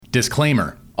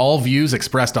Disclaimer. All views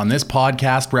expressed on this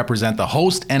podcast represent the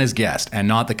host and his guest, and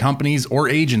not the companies or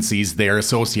agencies they are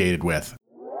associated with.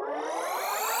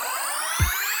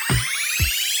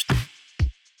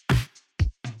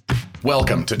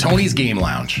 Welcome to Tony's Game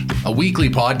Lounge, a weekly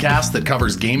podcast that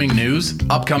covers gaming news,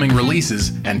 upcoming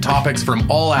releases, and topics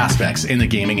from all aspects in the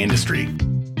gaming industry.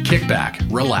 Kick back,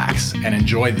 relax, and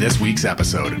enjoy this week's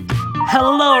episode.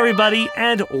 Hello, everybody,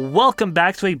 and welcome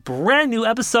back to a brand new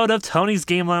episode of Tony's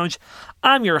Game Lounge.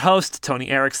 I'm your host, Tony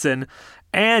Erickson,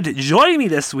 and joining me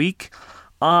this week,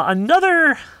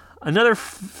 another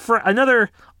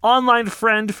online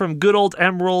friend from good old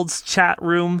Emerald's chat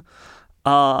room.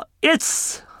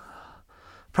 It's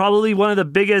probably one of the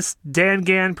biggest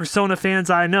Dan Persona fans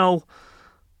I know,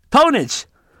 Ponage.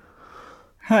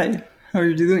 Hi, how are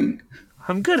you doing?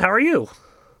 I'm good. How are you?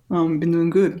 Been doing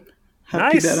good.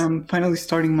 Happy Nice. that I'm finally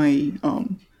starting my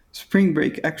spring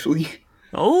break, actually.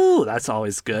 Oh, that's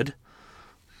always good.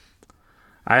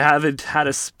 I haven't had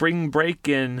a spring break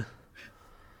in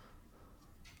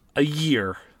a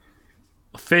year.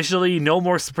 Officially, no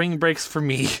more spring breaks for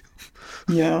me.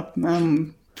 Yeah,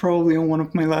 I'm probably on one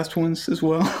of my last ones as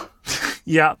well.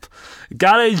 Yep.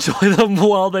 Gotta enjoy them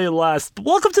while they last. But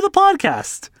welcome to the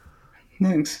podcast.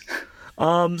 Thanks.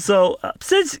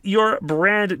 Since you're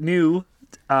brand new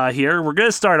here, we're going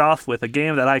to start off with a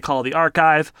game that I call The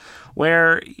Archive,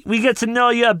 where we get to know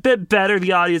you a bit better.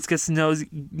 The audience gets to know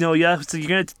you. So you're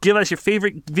going to give us your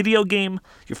favorite video game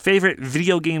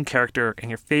character,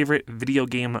 and your favorite video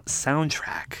game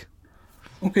soundtrack.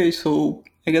 Okay, so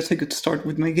I guess I could start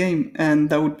with my game, and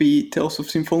that would be Tales of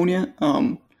Symphonia.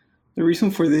 The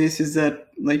reason for this is that,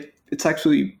 it's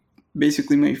actually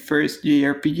basically my first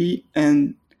JRPG,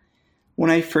 and when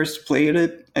I first played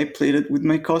it, I played it with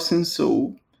my cousins,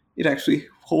 so it actually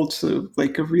holds a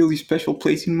really special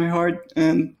place in my heart,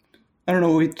 and I don't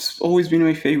know, it's always been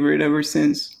my favorite ever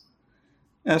since.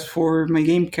 As for my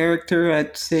game character,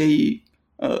 I'd say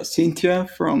Cynthia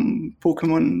from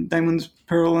Pokemon Diamonds,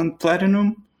 Pearl, and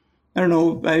Platinum. I don't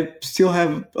know, I still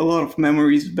have a lot of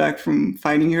memories back from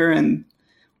fighting her and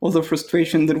all the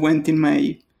frustration that went in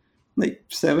my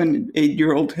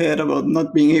 7-8-year-old head about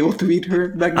not being able to beat her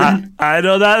back then. I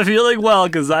know that feeling well,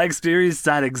 because I experienced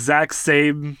that exact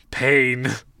same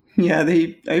pain. Yeah,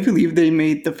 I believe they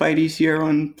made the fight easier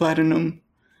on Platinum.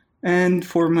 And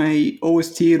for my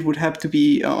OST, it would have to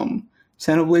be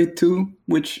Xenoblade 2,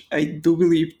 which I do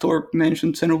believe Torp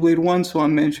mentioned Xenoblade 1, so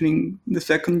I'm mentioning the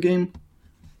second game.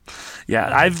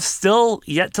 Yeah, I've still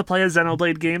yet to play a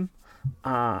Xenoblade game.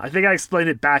 I think I explained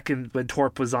it back when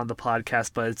Torp was on the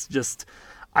podcast, but it's just,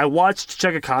 I watched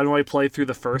Cheka Conroy play through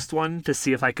the first one to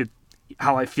see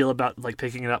how I feel about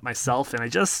picking it up myself, and I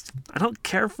don't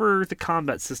care for the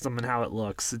combat system and how it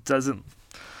looks. It doesn't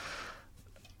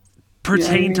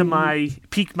pertain to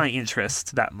pique my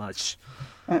interest that much.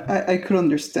 I could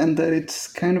understand that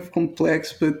it's kind of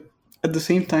complex, but at the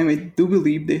same time, I do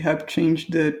believe they have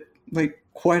changed it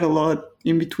quite a lot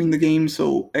in between the games.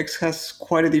 So X has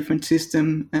quite a different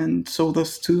system, and so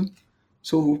does 2.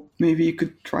 So maybe you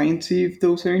could try and see if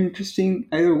those are interesting.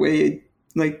 Either way,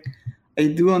 I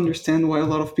do understand why a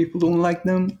lot of people don't like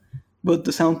them, but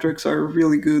the soundtracks are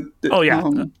really good. Oh yeah,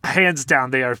 hands down,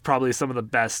 they are probably some of the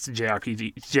best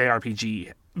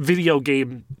JRPG video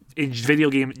game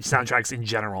soundtracks in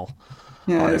general.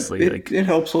 Yeah, honestly, it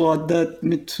helps a lot that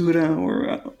Mitsuda,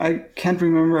 or I can't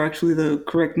remember actually the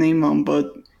correct name,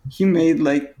 but he made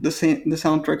the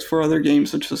soundtracks for other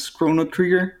games such as Chrono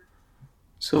Trigger.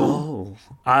 So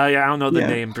I don't know the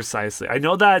name precisely. I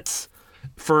know that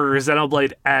for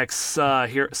Xenoblade X,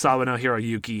 Sawano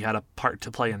Hiroyuki had a part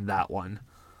to play in that one.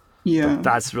 Yeah, but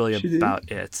that's really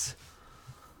about it.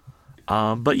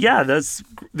 But yeah,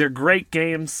 they're great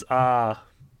games.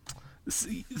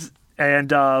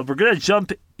 And we're gonna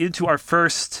jump into our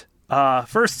first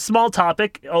small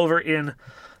topic over in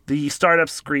the startup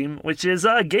screen, which is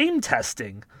game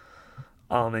testing.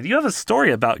 And you have a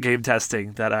story about game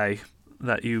testing that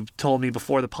you told me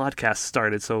before the podcast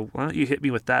started. So why don't you hit me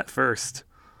with that first?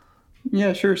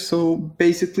 Yeah, sure. So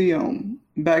basically,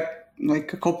 back a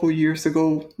couple of years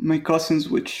ago, my cousins,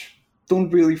 which don't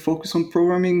really focus on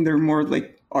programming, they're more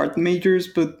art majors,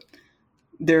 but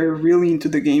they're really into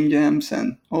the game jams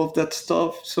and all of that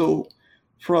stuff. So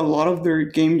for a lot of their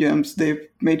game jams, they've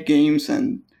made games,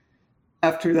 and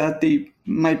after that they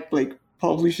might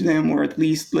publish them, or at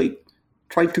least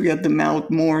try to get them out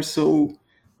more. So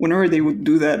whenever they would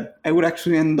do that, I would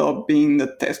actually end up being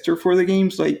the tester for the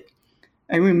games.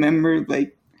 I remember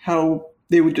how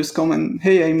they would just come and,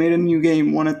 hey, I made a new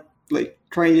game, wanna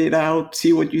try it out,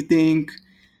 see what you think.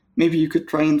 Maybe you could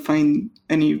try and find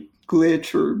any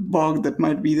glitch or bug that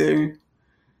might be there.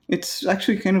 it's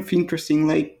actually kind of interesting.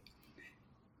 Like,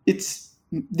 it's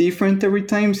different every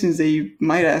time since they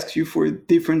might ask you for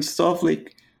different stuff.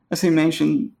 Like, as I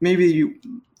mentioned, maybe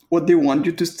what they want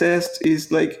you to test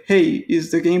is like, hey,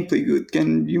 is the gameplay good?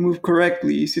 Can you move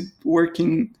correctly? Is it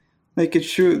working like it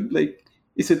should? Like,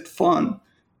 is it fun?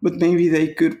 But maybe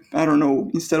they could, I don't know,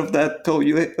 instead of that, tell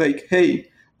you like, hey,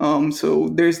 so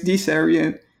there's this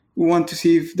area. We want to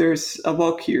see if there's a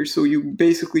bug here. So you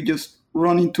basically just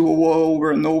run into a wall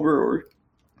over and over, or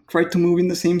try to move in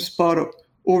the same spot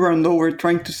over and over,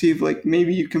 trying to see if like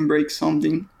maybe you can break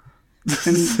something.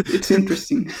 And it's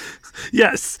interesting.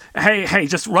 Yes. Hey,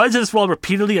 just run to this wall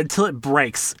repeatedly until it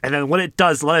breaks. And then when it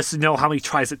does, let us know how many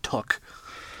tries it took.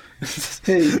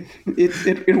 Hey,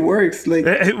 it works. Like,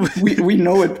 we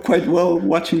know it quite well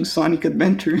watching Sonic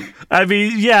Adventure. I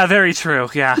mean, yeah, very true.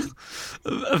 Yeah.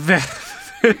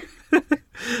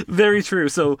 Very true.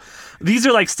 So these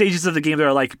are like stages of the game that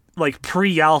are like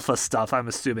pre-alpha stuff, I'm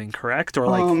assuming, correct? Or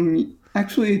like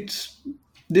actually it's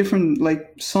different.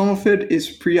 Like, some of it is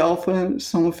pre-alpha,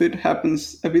 some of it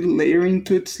happens a bit later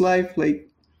into its life. Like,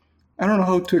 I don't know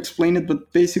how to explain it,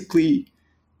 but basically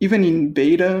even in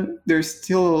beta there's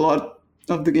still a lot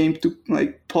of the game to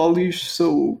like polish,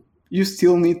 so you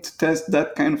still need to test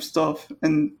that kind of stuff,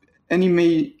 and any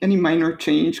minor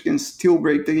change can still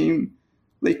break the game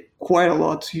like quite a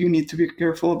lot, so you need to be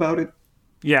careful about it.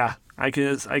 Yeah, I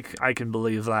can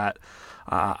believe that.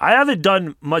 I haven't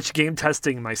done much game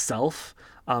testing myself.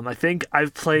 I think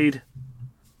I've played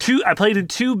in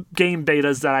 2 game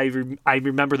betas that I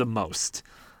remember the most.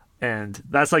 And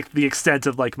that's like the extent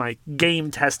of like my game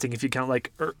testing, if you count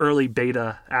like early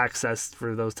beta access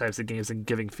for those types of games and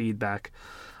giving feedback.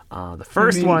 The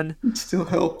first one, it still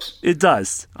helps. It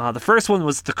does. The first one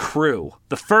was The Crew,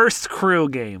 the first Crew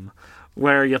game,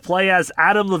 where you play as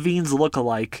Adam Levine's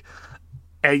lookalike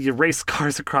and you race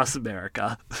cars across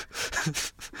America.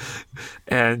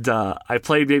 And I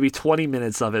played maybe 20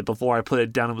 minutes of it before I put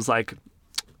it down and was like,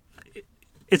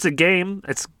 it's a game.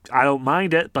 I don't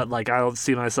mind it, but like I don't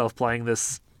see myself playing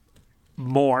this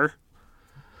more.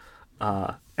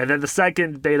 And then the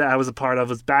second beta I was a part of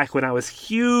was back when I was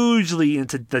hugely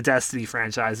into the Destiny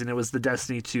franchise, and it was the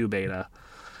Destiny 2 beta,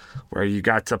 where you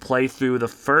got to play through the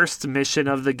first mission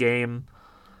of the game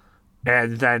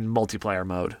and then multiplayer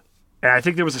mode. And I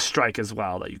think there was a strike as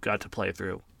well that you got to play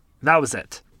through. And that was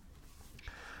it.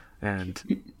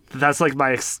 And that's like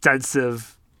my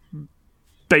extensive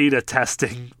beta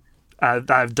testing that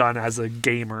I've done as a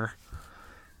gamer.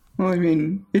 Well, I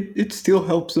mean, it still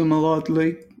helps them a lot.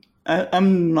 Like,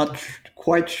 I'm not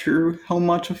quite sure how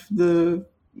much of the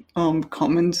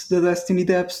comments the Destiny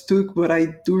devs took, but I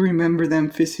do remember them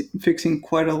fixing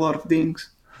quite a lot of things.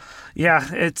 Yeah,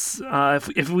 it's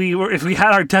if we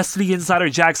had our Destiny insider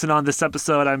Jackson on this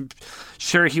episode, I'm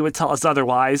sure he would tell us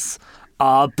otherwise.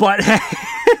 But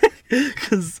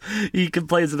because he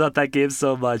complains about that game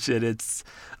so much, and it's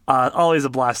always a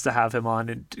blast to have him on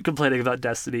and complaining about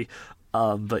Destiny.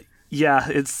 But yeah,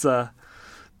 it's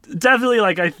definitely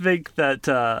like I think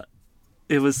that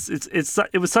it was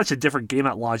such a different game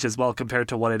at launch as well compared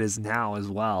to what it is now as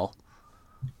well.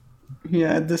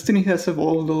 Yeah, Destiny has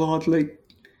evolved a lot. Like,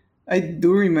 I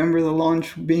do remember the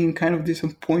launch being kind of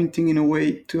disappointing in a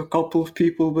way to a couple of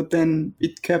people, but then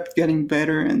it kept getting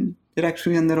better, and it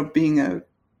actually ended up being a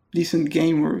decent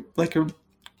game, or like a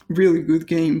really good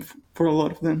game for a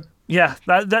lot of them. Yeah,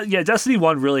 yeah, Destiny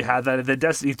 1 really had that, and then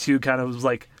Destiny 2 kind of was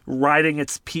like riding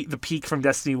its the peak from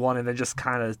Destiny 1, and then just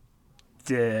kind of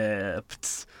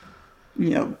dipped.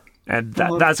 Yeah. And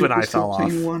that's when I fell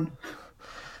off. One.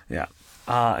 Yeah.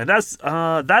 And that's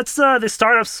the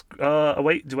startups.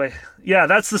 Yeah,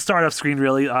 that's the startup screen,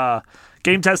 really.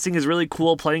 Game testing is really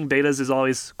cool. Playing betas is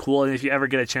always cool. And if you ever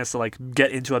get a chance to like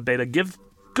get into a beta, give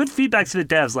good feedback to the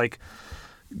devs. Like,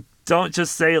 don't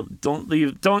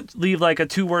leave like a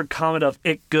 2-word comment of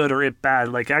it good or it bad.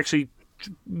 Like, actually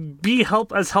be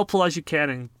as helpful as you can,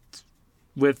 and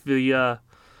with the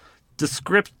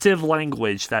descriptive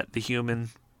language that the human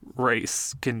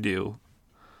race can do.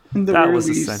 That was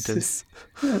a sentence.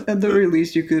 At the very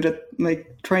least, you could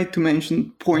try to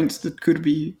mention points that could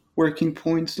be working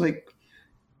points. Like,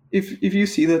 if you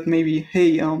see that maybe,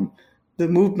 hey, the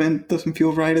movement doesn't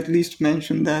feel right, at least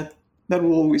mention that. That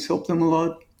will always help them a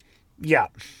lot. Yeah,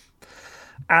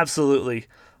 absolutely.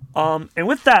 And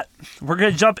with that, we're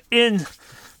going to jump in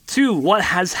to what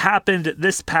has happened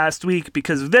this past week,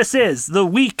 because this is the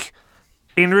Week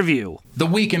in Review. The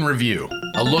Week in Review,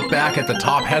 a look back at the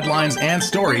top headlines and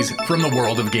stories from the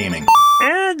world of gaming.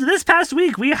 And this past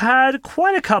week, we had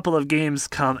quite a couple of games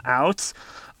come out.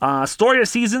 Story of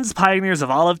Seasons, Pioneers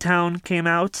of Olive Town came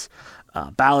out.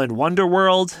 Balan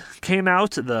Wonderworld came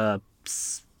out, the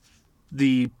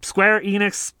Square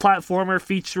Enix platformer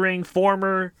featuring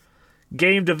former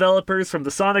game developers from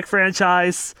the Sonic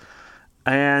franchise.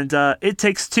 And It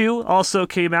Takes Two also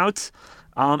came out,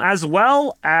 as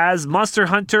well as Monster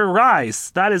Hunter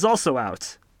Rise. That is also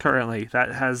out currently.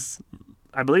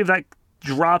 I believe that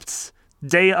dropped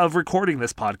day of recording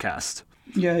this podcast.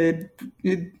 Yeah,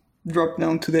 it dropped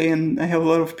down today, and I have a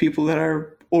lot of people that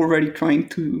are already trying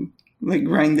to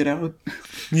grind it out.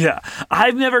 Yeah,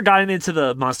 I've never gotten into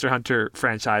the Monster Hunter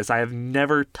franchise. I have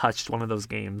never touched one of those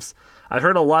games. I've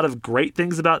heard a lot of great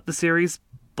things about the series,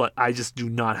 but I just do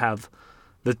not have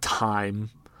the time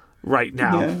right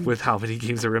now with how many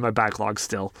games are in my backlog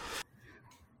still.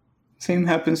 Same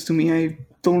happens to me. I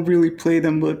don't really play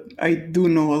them, but I do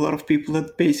know a lot of people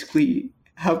that basically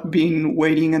have been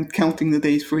waiting and counting the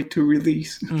days for it to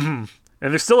release. Mm-hmm.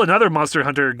 And there's still another Monster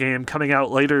Hunter game coming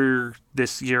out later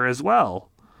this year as well,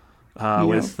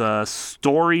 with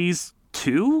Stories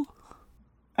 2?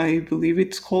 I believe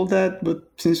it's called that, but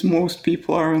since most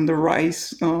people are on the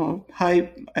Rise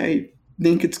hype, I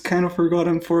think it's kind of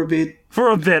forgotten for a bit.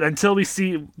 Until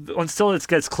it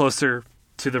gets closer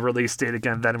to the release date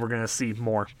again, then we're going to see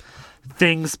more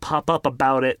things pop up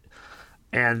about it,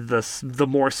 and the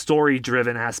more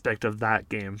story-driven aspect of that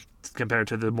game compared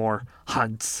to the more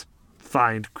hunts,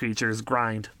 find creatures,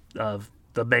 grind of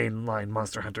the mainline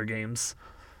Monster Hunter games.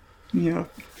 Yeah.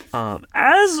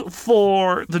 As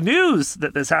for the news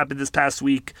that has happened this past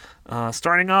week,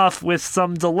 starting off with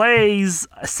some delays,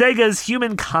 Sega's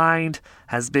Humankind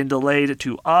has been delayed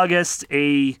to August,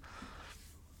 a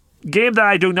game that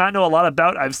I do not know a lot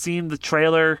about. I've seen the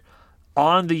trailer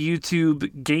on the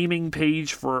YouTube gaming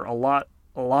page for a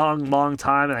long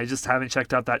time, and I just haven't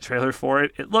checked out that trailer for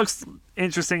it. It looks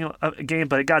interesting, a game,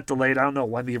 but it got delayed. I don't know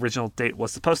when the original date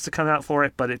was supposed to come out for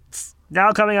it, but it's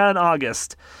now coming out in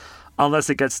August, unless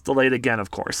it gets delayed again,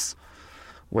 of course,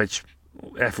 which,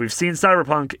 if we've seen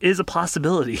Cyberpunk, is a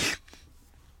possibility.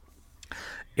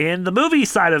 In the movie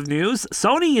side of news,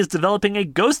 Sony is developing a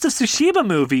Ghost of Tsushima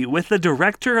movie with the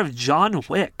director of John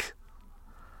Wick.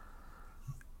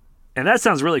 And that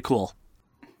sounds really cool.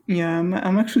 Yeah,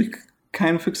 I'm actually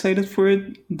kind of excited for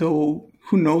it, though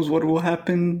who knows what will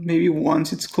happen. Maybe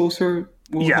once it's closer,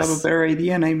 we'll have a better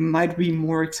idea, and I might be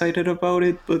more excited about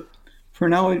it, but for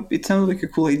now, it sounds like a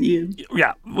cool idea.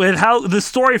 Yeah, with how the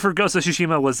story for Ghost of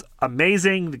Tsushima was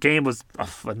amazing. The game was a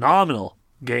phenomenal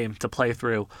game to play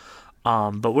through.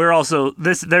 But we're also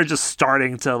they're just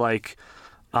starting to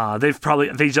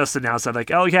they just announced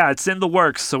that oh yeah, it's in the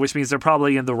works, so which means they're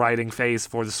probably in the writing phase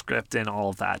for the script and all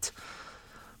of that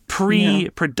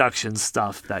pre-production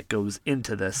stuff that goes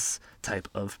into this type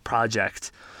of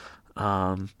project.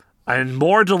 And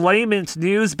more delayment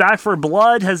news, Back 4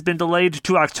 Blood has been delayed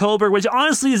to October, which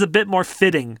honestly is a bit more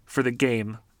fitting for the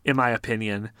game, in my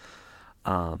opinion.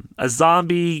 A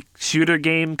zombie shooter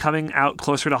game coming out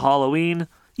closer to Halloween.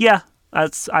 Yeah,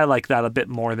 I like that a bit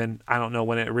more than, I don't know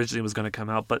when it originally was going to come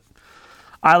out, but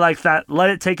I like that. Let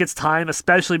it take its time,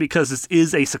 especially because this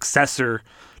is a successor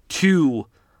to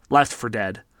Left 4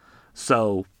 Dead.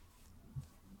 So,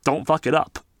 don't fuck it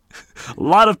up. A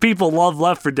lot of people love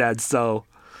Left 4 Dead, so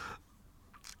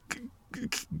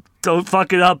don't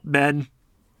fuck it up, men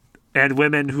and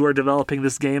women who are developing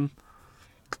this game.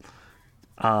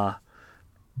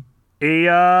 In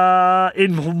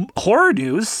horror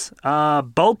news,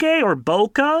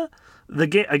 Boca,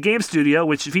 a game studio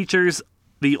which features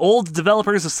the old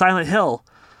developers of Silent Hill,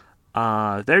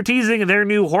 they're teasing their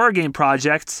new horror game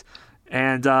project,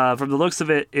 and from the looks of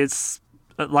it, it's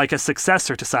like a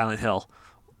successor to Silent Hill,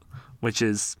 which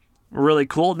is really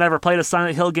cool. Never played a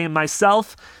Silent Hill game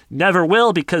myself. Never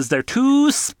will, because they're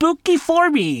too spooky for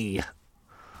me.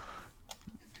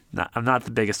 I'm not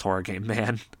the biggest horror game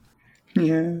man.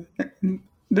 Yeah,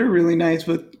 they're really nice,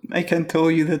 but I can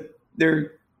tell you that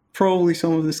they're probably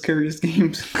some of the scariest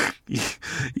games.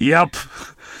 Yep.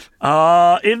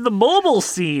 In the mobile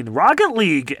scene, Rocket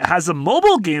League has a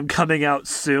mobile game coming out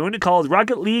soon called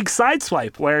Rocket League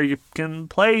Sideswipe, where you can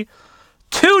play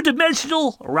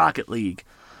two-dimensional Rocket League.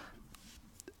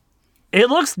 It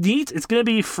looks neat. It's going to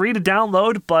be free to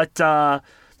download, but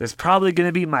there's probably going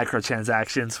to be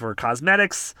microtransactions for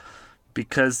cosmetics,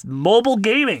 because mobile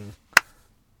gaming,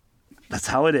 that's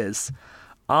how it is.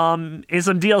 In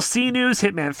some DLC news,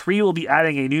 Hitman 3 will be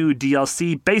adding a new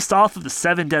DLC based off of the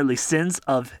 7 deadly sins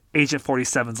of Agent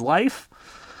 47's life.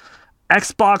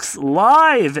 Xbox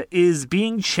Live is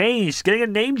being changed, getting a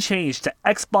name change to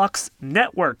Xbox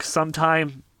Network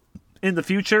sometime in the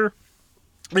future.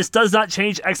 This does not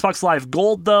change Xbox Live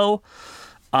Gold, though.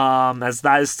 as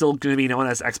that is still going to be known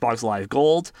as Xbox Live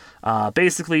Gold.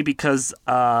 Basically, because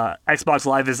Xbox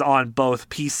Live is on both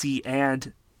PC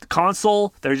and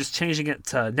console, they're just changing it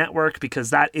to network because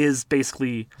that is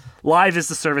basically Live is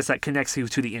the service that connects you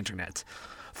to the internet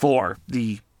for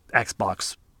the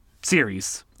Xbox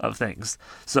series of things.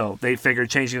 So they figured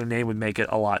changing the name would make it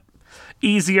a lot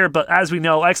easier, but as we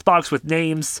know, Xbox with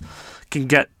names can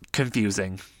get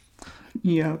confusing.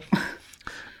 Yeah.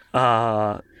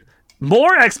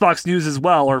 More Xbox news as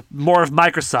well, or more of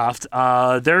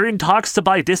Microsoft. They're in talks to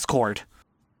buy Discord.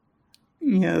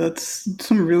 Yeah, that's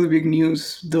some really big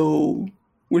news, though.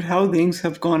 With how things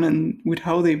have gone and with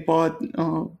how they bought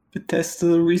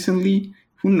Bethesda recently,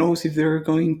 who knows if they're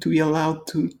going to be allowed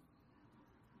to.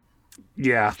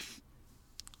 Yeah.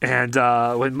 And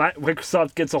when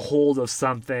Microsoft gets a hold of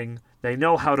something, they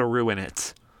know how to ruin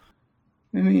it.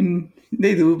 I mean,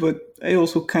 they do, but I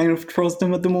also kind of trust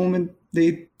them at the moment.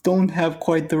 They don't have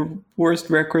quite the worst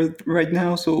record right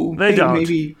now, so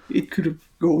maybe it could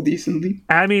go decently.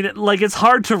 I mean, like, it's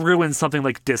hard to ruin something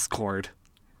like Discord.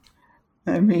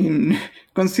 I mean,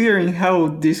 considering how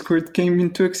Discord came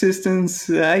into existence,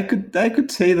 I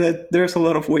could say that there's a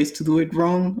lot of ways to do it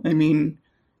wrong. I mean,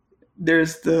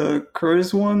 there's the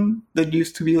Curse one that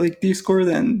used to be like Discord,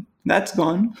 and that's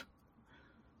gone.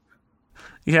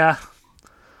 Yeah.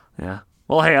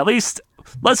 Well, hey, at least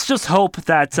let's just hope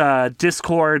that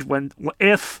Discord,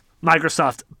 if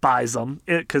Microsoft buys them,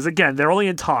 because again, they're only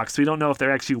in talks. We don't know if they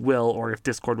actually will or if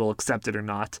Discord will accept it or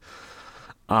not.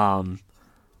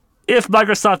 If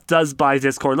Microsoft does buy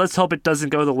Discord, let's hope it doesn't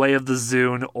go the way of the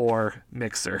Zune or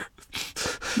Mixer.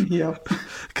 Yeah.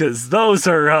 Because those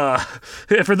are,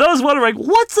 for those wondering,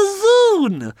 what's a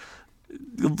Zune?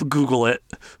 Google it.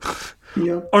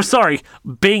 Yeah. Or sorry,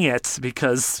 Bing it,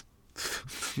 because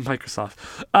Microsoft.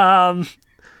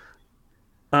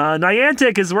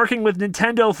 Niantic is working with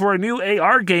Nintendo for a new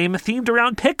AR game themed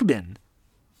around Pikmin,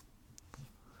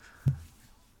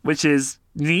 which is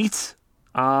neat.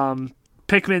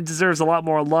 Pikmin deserves a lot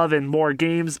more love and more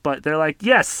games, but they're like,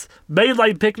 yes,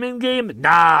 mainline Pikmin game?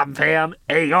 Nah, fam,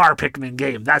 AR Pikmin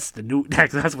game. That's the new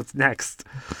next. That's what's next.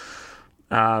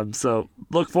 So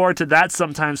look forward to that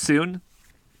sometime soon.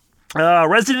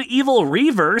 Resident Evil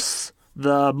Reverse,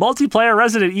 the multiplayer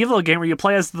Resident Evil game where you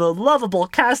play as the lovable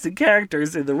cast and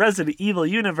characters in the Resident Evil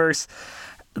universe.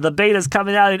 The beta's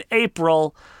coming out in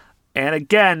April, and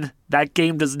again, that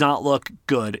game does not look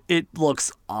good. It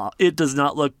does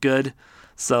not look good.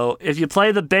 So if you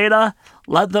play the beta,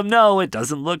 let them know it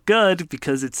doesn't look good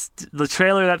because it's the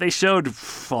trailer that they showed.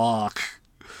 Fuck.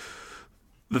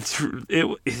 In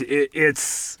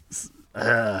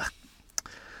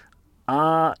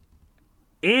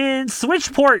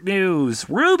Switchport news,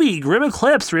 Ruby Grim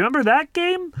Eclipse. Remember that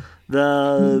game?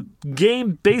 The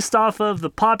game based off of the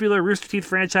popular Rooster Teeth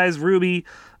franchise Ruby,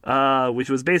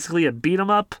 which was basically a beat 'em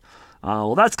up.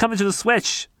 Well, that's coming to the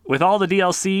Switch with all the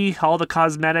DLC, all the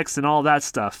cosmetics, and all that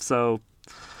stuff. So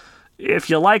if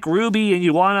you like Ruby and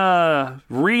you want to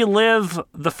relive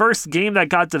the first game that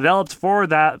got developed for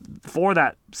that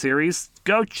series,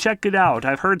 go check it out.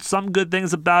 I've heard some good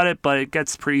things about it, but it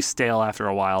gets pretty stale after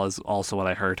a while, is also what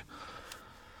I heard.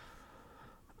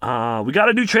 We got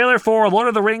a new trailer for Lord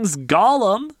of the Rings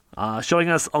Gollum, showing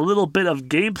us a little bit of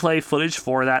gameplay footage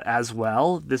for that as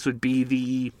well. This would be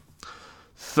the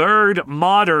third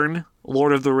modern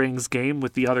Lord of the Rings game,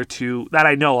 with the other two that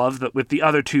I know of, with the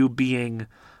other two being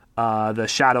the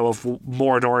Shadow of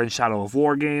Mordor and Shadow of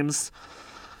War games.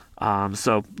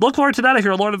 So look forward to that if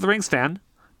you're a Lord of the Rings fan.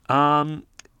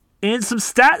 In some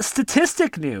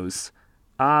statistic news,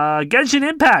 Genshin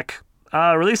Impact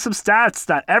released some stats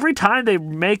that every time they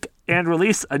make and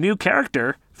release a new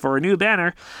character for a new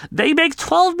banner, they make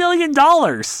 $12 million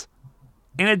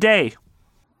in a day.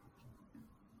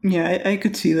 Yeah, I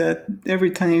could see that. Every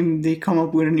time they come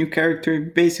up with a new character,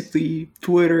 basically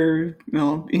Twitter,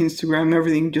 Instagram,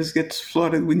 everything just gets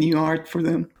flooded with new art for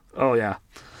them. Oh, yeah.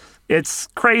 It's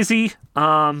crazy.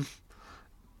 I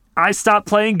stopped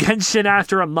playing Genshin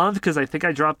after a month because I think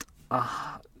I dropped...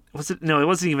 No, it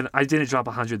wasn't even... I didn't drop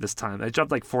 100 this time. I dropped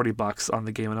like $40 on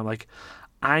the game, and I'm like,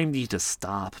 I need to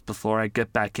stop before I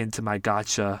get back into my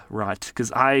gacha rut,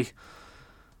 because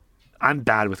I'm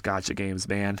bad with gacha games,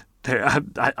 man.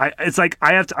 It's like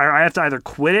I have to either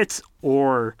quit it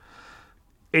or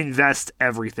invest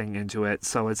everything into it.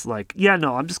 So it's like, yeah,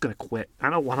 no, I'm just gonna quit. I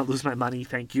don't want to lose my money.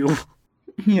 Thank you.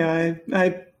 Yeah,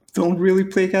 I don't really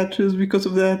play gachas because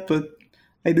of that, but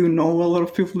I do know a lot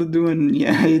of people that do, and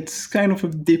yeah, it's kind of a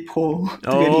deep hole to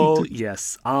get into.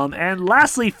 Yes. And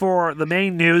lastly, for the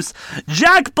main news,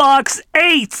 Jackbox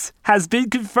 8 has been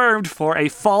confirmed for a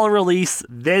fall release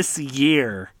this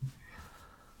year.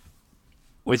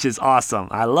 which is awesome.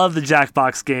 I love the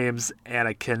Jackbox games, and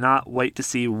I cannot wait to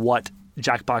see what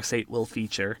Jackbox 8 will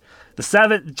feature. The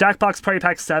Jackbox Party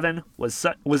Pack 7 was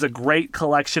a great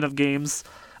collection of games.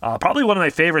 Probably one of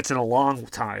my favorites in a long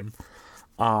time.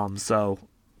 So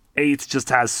 8 just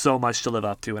has so much to live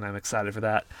up to, and I'm excited for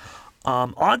that.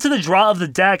 On to the draw of the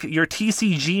deck, your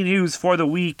TCG news for the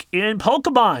week. In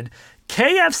Pokemon,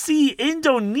 KFC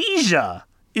Indonesia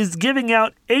is giving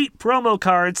out 8 promo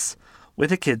cards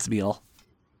with a kids meal.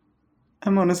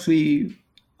 I'm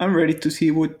ready to see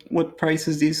what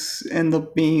prices these end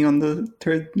up being on the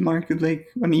third market, like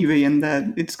on eBay, and that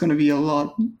it's going to be a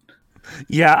lot.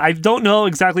 Yeah, I don't know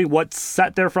exactly what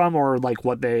set they're from or like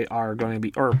what they are going to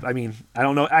be. Or, I mean,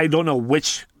 I don't know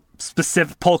which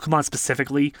specific Pokemon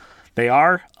specifically they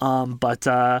are. But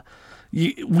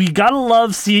we gotta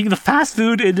love seeing the fast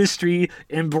food industry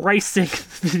embracing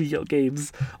video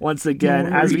games once again.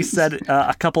 No As we worries. said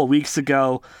a couple of weeks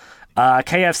ago,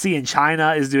 KFC in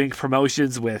China is doing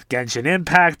promotions with Genshin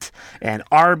Impact, and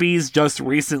Arby's just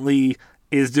recently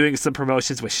is doing some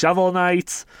promotions with Shovel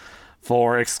Knight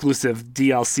for exclusive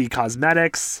DLC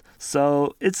cosmetics.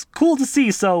 So it's cool to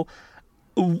see. So,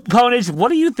 Ponage, what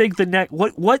do you think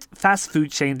what fast food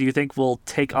chain do you think will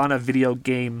take on a video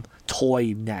game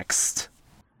toy next?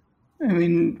 I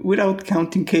mean, without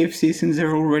counting KFC, since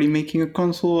they're already making a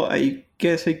console, I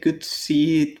guess I could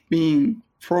see it being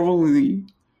probably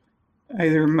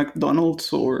either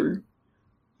McDonald's or,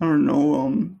 I don't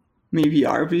know, maybe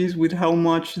Arby's, with how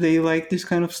much they like this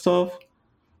kind of stuff.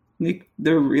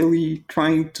 They're really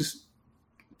trying to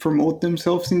promote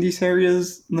themselves in these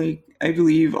areas. Like, I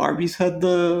believe Arby's had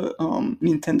the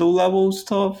Nintendo Labo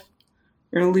stuff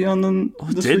early on in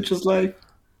the Switch's life.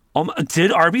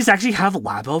 Did Arby's actually have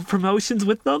Labo promotions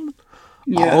with them?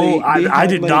 Yeah, I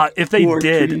did not. If they 2 or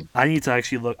did, 3. I need to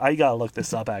actually look. I gotta look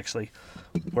this up. Actually,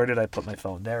 where did I put my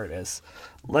phone? There it is.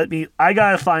 I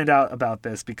gotta find out about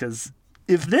this, because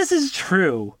if this is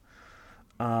true,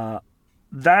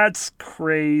 that's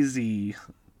crazy.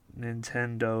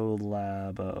 Nintendo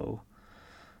Labo.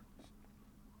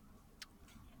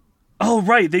 Oh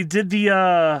right, they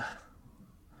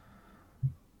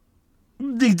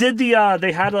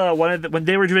had when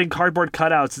they were doing cardboard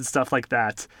cutouts and stuff like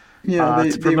that. Yeah,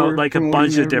 To promote like a bunch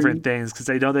promoting of different things, because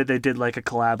I know that they did like a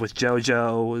collab with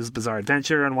JoJo's Bizarre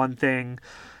Adventure on one thing,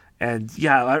 and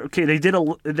yeah, okay, they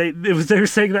were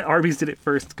saying that Arby's did it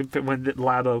first when the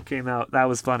Labo came out. That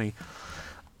was funny.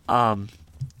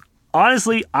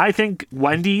 Honestly, I think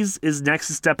Wendy's is next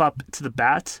to step up to the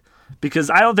bat,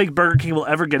 because I don't think Burger King will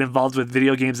ever get involved with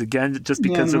video games again, just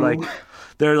because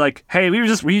they're like, hey, we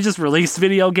just released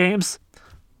video games,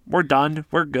 we're done,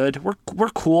 we're good, we're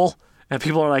cool. And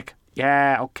people are like,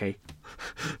 yeah, okay.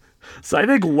 So I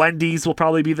think Wendy's will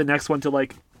probably be the next one to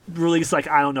like release, like,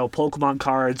 I don't know, Pokemon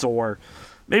cards, or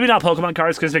maybe not Pokemon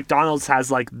cards, because McDonald's has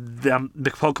like the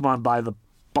Pokemon by the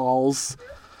balls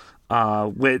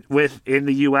with in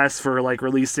the US for like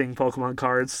releasing Pokemon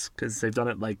cards, because they've done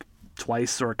it like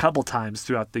twice or a couple times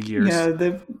throughout the years.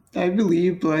 Yeah, I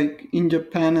believe like in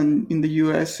Japan and in the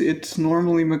US, it's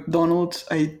normally McDonald's.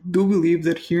 I do believe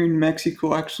that here in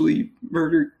Mexico, actually,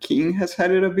 Burger King has had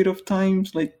it a bit of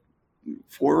times, like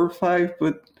 4 or 5,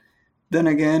 but then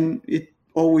again, it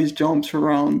always jumps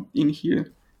around in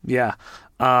here. Yeah.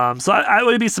 So I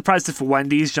would be surprised if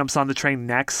Wendy's jumps on the train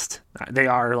next. They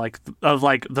are like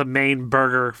the main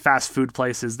burger fast food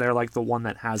places. They're like the one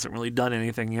that hasn't really done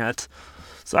anything yet.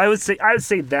 So I would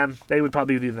say them. They would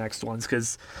probably be the next ones,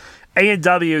 because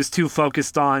A&W is too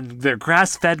focused on their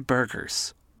grass-fed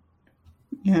burgers.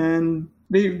 And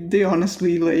they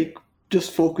honestly like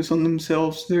just focus on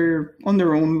themselves. They're on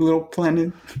their own little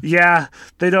planet. Yeah,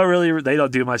 they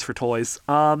don't do much for toys.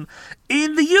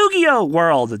 In the Yu-Gi-Oh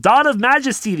world, Dawn of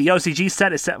Majesty, the OCG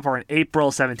set, is set for an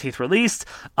April 17th release.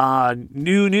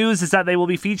 New news is that they will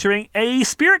be featuring a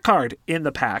Spirit card in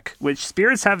the pack, which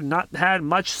Spirits have not had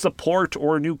much support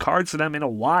or new cards for them in a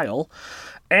while.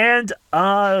 And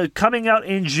coming out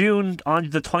in June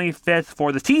on the 25th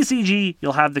for the TCG,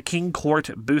 you'll have the King Court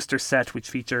booster set, which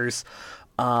features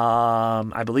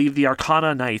I believe the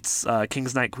Arcana Knights,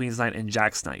 King's Knight, Queen's Knight, and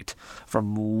Jack's Knight,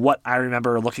 from what I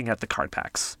remember looking at the card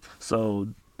packs. So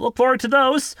look forward to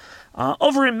those.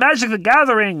 Over in Magic the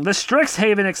Gathering, the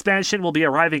Strixhaven expansion will be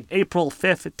arriving April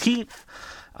 15th.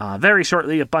 Very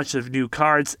shortly, a bunch of new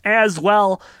cards as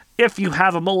well. If you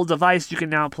have a mobile device, you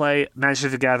can now play Magic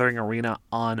the Gathering Arena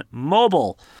on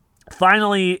mobile.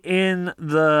 Finally, in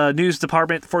the news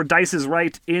department for Dice is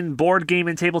Right, in board game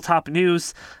and tabletop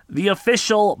news, the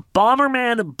official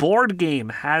Bomberman board game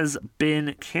has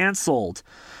been canceled.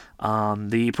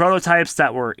 The prototypes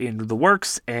that were in the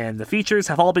works and the features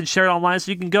have all been shared online,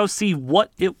 so you can go see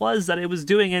what it was that it was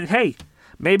doing. And hey,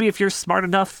 maybe if you're smart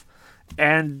enough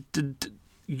and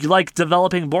you like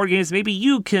developing board games, maybe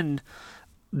you can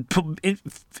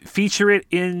feature it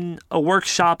in a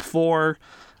workshop for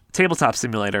Tabletop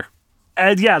Simulator.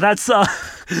 And yeah, that's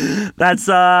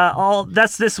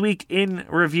this week in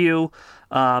review.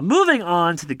 Moving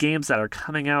on to the games that are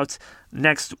coming out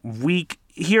next week.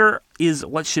 Here is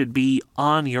what should be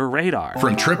on your radar.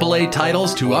 From AAA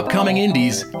titles to upcoming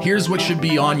indies, here's what should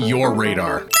be on your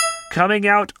radar. Coming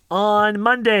out on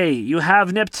Monday, you have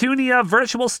Neptunia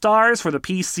Virtual Stars for the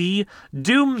PC,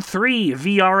 Doom 3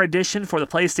 VR Edition for the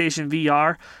PlayStation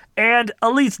VR, and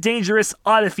Elite Dangerous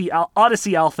Odyssey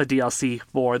Alpha DLC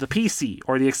for the PC,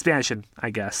 or the expansion, I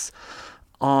guess.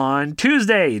 On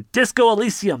Tuesday, Disco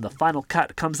Elysium, the final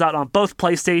cut, comes out on both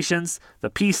PlayStations, the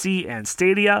PC, and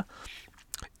Stadia.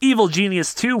 Evil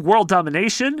Genius 2 World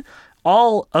Domination,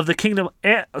 Evil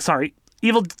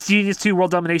Genius 2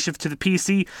 World Domination to the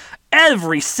PC.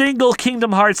 Every single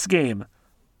Kingdom Hearts game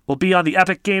will be on the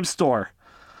Epic Games Store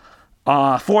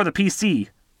for the PC.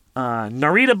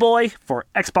 Narita Boy for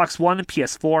Xbox One,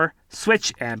 PS4,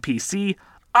 Switch, and PC.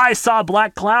 I Saw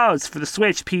Black Clouds for the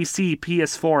Switch, PC,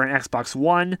 PS4, and Xbox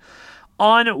One.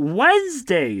 On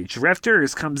Wednesday,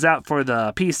 Drifters comes out for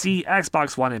the PC,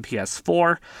 Xbox One, and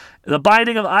PS4. The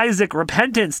Binding of Isaac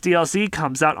Repentance DLC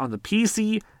comes out on the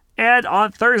PC. And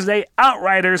on Thursday,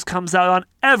 Outriders comes out on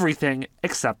everything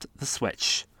except the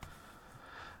Switch.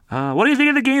 What do you think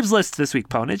of the games list this week,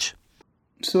 Ponage?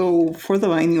 So for The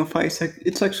Binding of Isaac,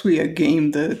 it's actually a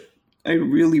game that I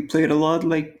really played a lot.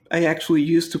 Like, I actually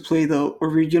used to play the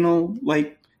original,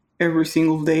 like, every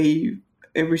single day,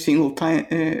 every single time,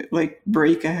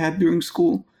 break I had during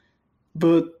school.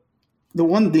 But the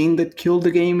one thing that killed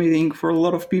the game, I think, for a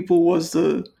lot of people was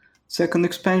the second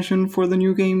expansion for the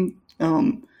new game.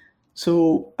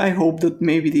 So I hope that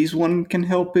maybe this one can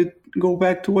help it go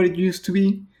back to what it used to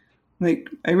be. Like,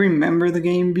 I remember the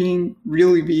game being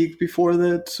really big before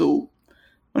that, so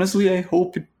honestly, I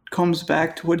hope it comes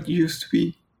back to what it used to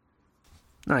be.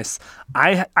 Nice.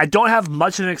 I don't have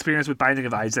much of an experience with Binding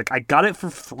of Isaac. I got it for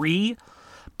free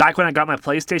back when I got my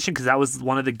PlayStation, because that was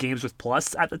one of the games with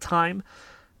Plus at the time.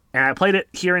 And I played it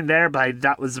here and there, but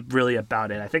that was really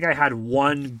about it. I think I had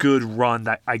one good run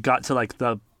that I got to, like,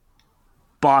 the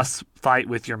boss fight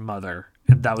with your mother,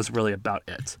 and that was really about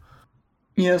it.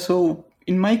 Yeah, so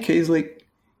in my case, like,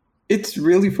 it's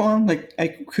really fun. Like, I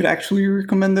could actually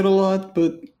recommend it a lot,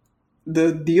 but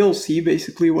the DLC,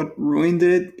 basically what ruined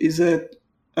it is that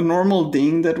a normal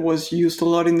thing that was used a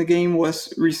lot in the game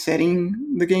was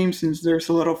resetting the game, since there's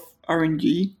a lot of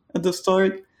RNG at the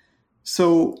start.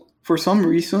 So for some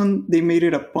reason, they made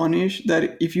it a punish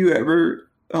that if you ever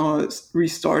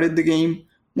restarted the game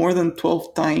more than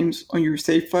 12 times on your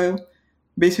save file,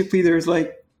 basically there's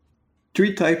like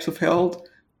 3 types of health,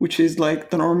 which is like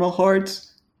the normal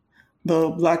hearts, the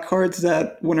black hearts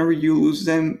that whenever you lose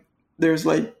them, there's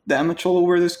like damage all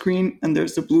over the screen, and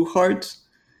there's the blue hearts.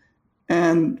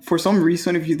 And for some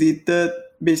reason, if you did that,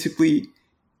 basically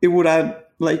it would add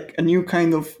like a new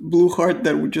kind of blue heart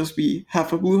that would just be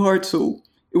half a blue heart. So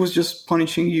it was just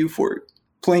punishing you for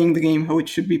playing the game how it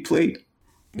should be played.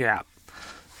 Yeah.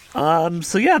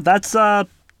 So yeah, that's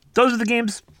those are the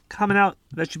games coming out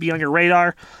that should be on your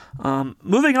radar.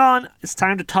 Moving on, it's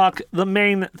time to talk the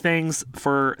main things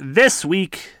for this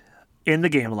week in the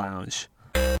Game Lounge.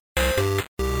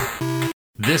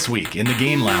 This week in the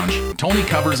Game Lounge, Tony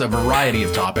covers a variety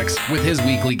of topics with his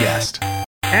weekly guest.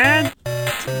 And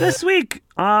this week,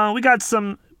 we got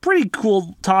some pretty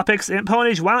cool topics. And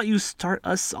Ponage, why don't you start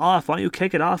us off? Why don't you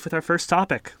kick it off with our first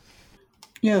topic?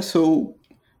 Yeah, so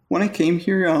when I came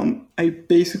here, I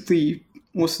basically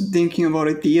was thinking about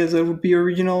ideas that would be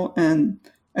original, and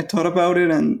I thought about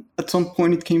it, and at some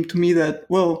point it came to me that,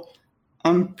 well,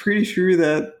 I'm pretty sure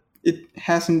that it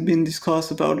hasn't been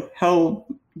discussed about how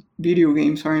video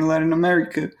games are in Latin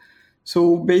America.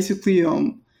 So basically,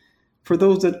 for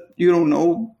those that you don't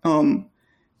know,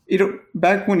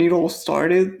 back when it all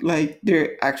started, like,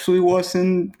 there actually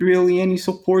wasn't really any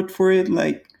support for it.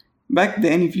 Like, back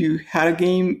then, if you had a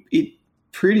game, it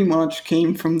pretty much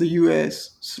came from the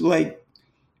US. So, like,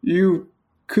 you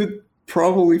could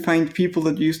probably find people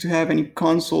that used to have any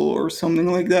console or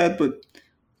something like that, but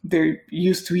there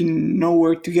used to be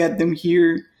nowhere to get them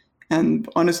here. And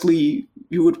honestly,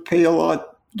 you would pay a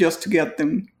lot just to get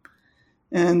them.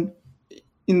 And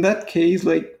in that case,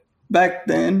 like, back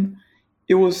then,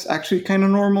 it was actually kind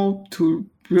of normal to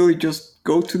really just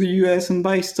go to the US and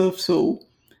buy stuff. So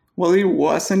while it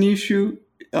was an issue,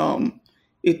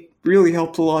 it really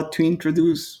helped a lot to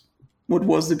introduce what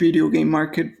was the video game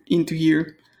market into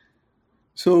here.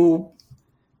 So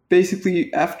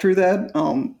basically, after that,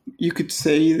 you could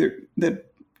say that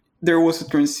there was a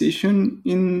transition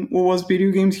in what was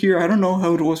video games here. I don't know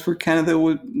how it was for Canada.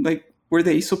 Were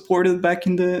they supported back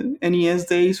in the NES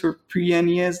days or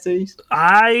pre-NES days?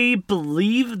 I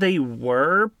believe they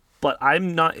were, but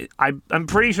I'm not. I'm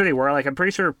pretty sure they were. Like, I'm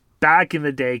pretty sure back in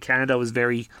the day, Canada was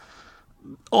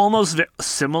almost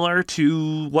similar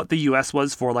to what the US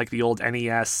was for like the old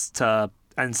NES to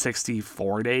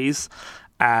N64 days.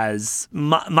 As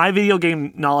my video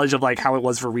game knowledge of like how it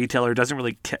was for retailer doesn't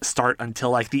really start until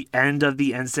like the end of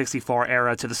the N64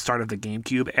 era to the start of the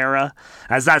GameCube era,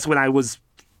 as that's when I was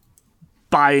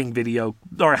buying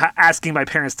asking my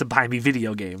parents to buy me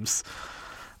video games.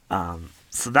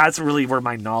 So that's really where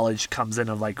my knowledge comes in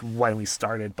of like when we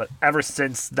started. But ever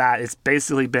since that, it's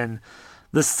basically been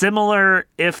the similar,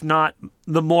 if not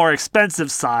the more expensive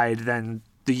side than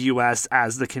the US,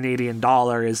 as the Canadian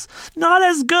dollar is not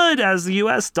as good as the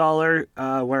US dollar,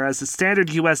 whereas a standard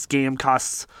US game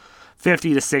costs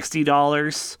 $50 to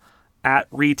 $60 at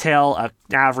retail. An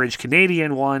average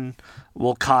Canadian one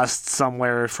will cost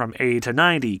somewhere from $80 to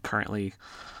 $90 currently.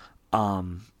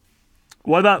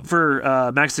 What about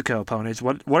for Mexico, Ponage?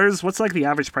 What's like the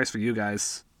average price for you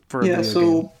guys for a video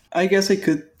game? I guess I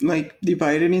could like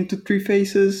divide it into three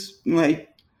phases. Like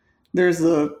there's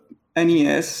the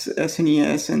NES,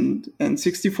 SNES, and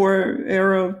 64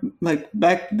 era. Like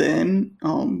back then,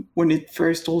 when it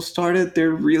first all started,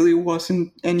 there really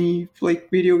wasn't any like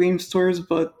video game stores.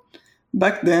 But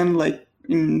back then, like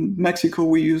in Mexico,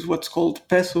 we use what's called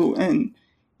peso, and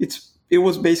it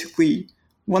was basically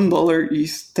 $1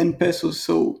 is 10 pesos.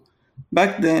 So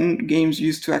back then, games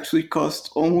used to actually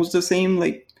cost almost the same.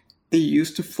 Like they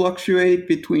used to fluctuate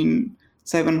between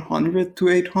 700 to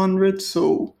 800.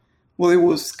 So well, it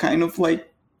was kind of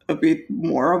like a bit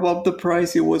more above the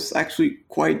price. It was actually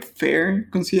quite fair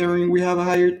considering we have a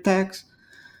higher tax.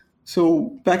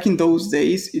 So back in those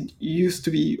days, it used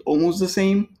to be almost the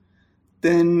same.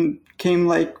 Then came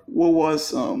like what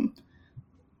was the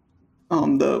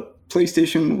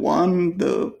PlayStation 1,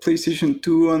 the PlayStation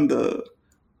 2, and the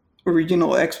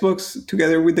original Xbox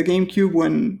together with the GameCube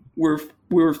when we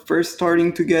were first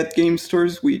starting to get game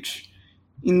stores, which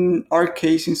in our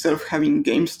case, instead of having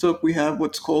GameStop, we have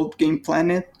what's called Game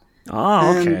Planet.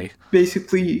 Oh, okay. And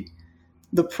basically,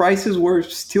 the prices were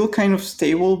still kind of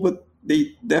stable, but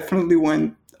they definitely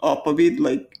went up a bit.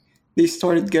 Like, they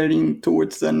started getting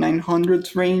towards the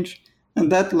 900s range,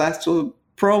 and that lasted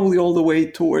probably all the way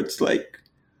towards, like,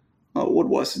 what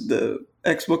was it, the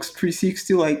Xbox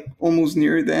 360, like, almost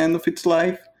near the end of its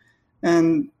life.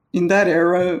 And in that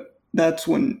era, that's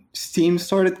when Steam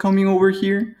started coming over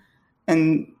here.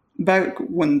 And back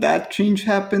when that change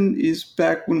happened is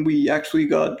back when we actually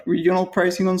got regional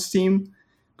pricing on Steam.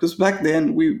 Because back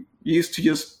then we used to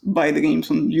just buy the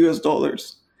games on US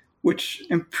dollars, which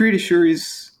I'm pretty sure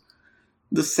is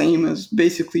the same as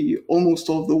basically almost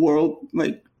all of the world.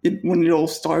 Like when it all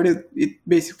started, it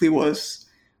basically was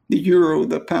the euro,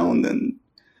 the pound, and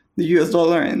the US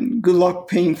dollar, and good luck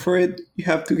paying for it. You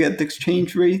have to get the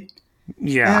exchange rate.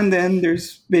 Yeah. And then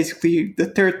there's basically the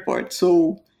third part.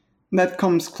 So that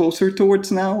comes closer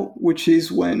towards now, which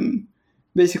is when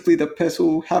basically the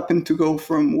peso happened to go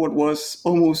from what was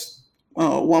almost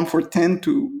 1 for 10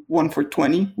 to 1 for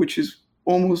 20, which is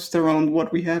almost around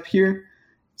what we have here.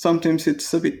 Sometimes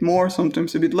it's a bit more,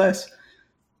 sometimes a bit less.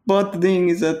 But the thing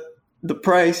is that the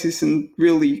price isn't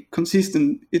really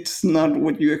consistent. It's not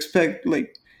what you expect.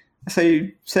 Like, as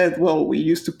I said, well, we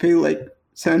used to pay like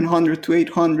 700 to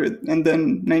 800 and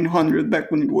then 900 back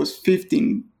when it was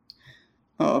 15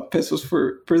 pesos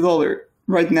per dollar.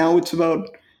 Right now it's about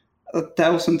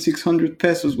 1,600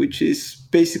 pesos, which is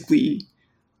basically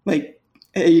like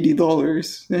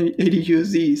 $80, 80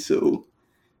 USD. So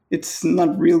it's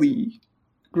not really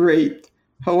great.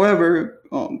 However,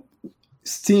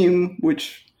 Steam,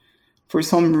 which for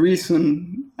some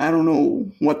reason, I don't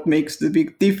know what makes the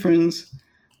big difference,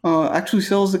 actually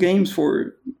sells the games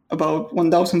for about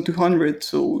 1,200.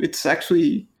 So it's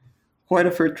actually quite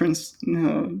a fair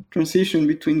transition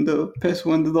between the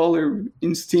peso and the dollar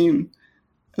in Steam,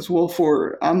 as well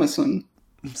for Amazon.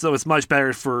 So it's much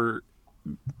better for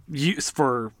use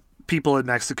for people in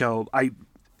Mexico.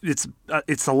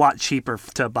 It's a lot cheaper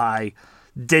to buy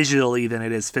digitally than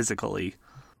it is physically.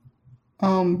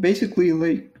 Basically,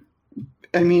 like,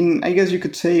 I mean, I guess you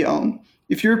could say,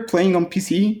 if you're playing on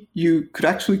PC, you could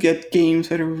actually get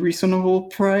games at a reasonable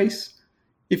price.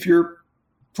 If you're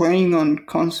playing on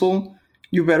console,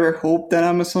 you better hope that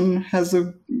Amazon has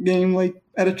a game like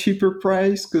at a cheaper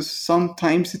price, because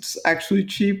sometimes it's actually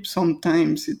cheap,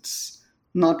 sometimes it's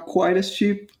not quite as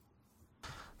cheap.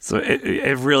 So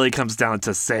it really comes down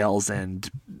to sales and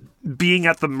being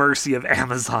at the mercy of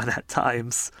Amazon at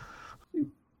times.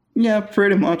 Yeah,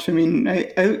 pretty much. I mean,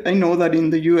 I know that in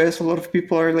the US, a lot of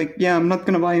people are like, yeah, I'm not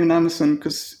going to buy on Amazon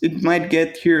because it might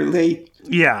get here late.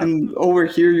 Yeah. And over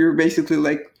here, you're basically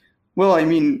like, well, I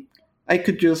mean, I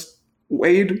could just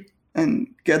wait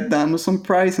and get the Amazon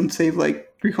price and save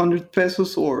like 300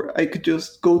 pesos, or I could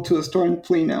just go to the store and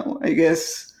play now. I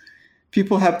guess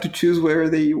people have to choose whether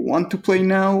they want to play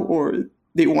now or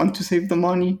they want to save the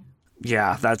money.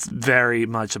 Yeah, that's very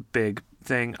much a big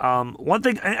thing. One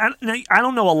thing, I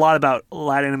don't know a lot about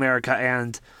Latin America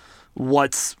and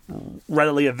what's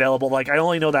readily available. Like, I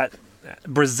only know that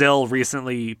Brazil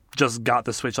recently just got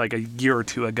the Switch like a year or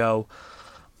two ago.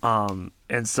 And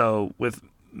so with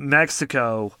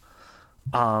Mexico,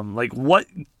 like, what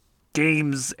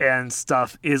games and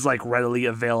stuff is like readily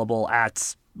available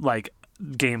at like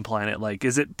Game Planet? Like,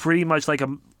 is it pretty much like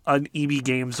an EB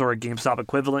Games or a GameStop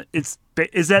equivalent? Is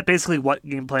that basically what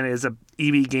Game Planet is, a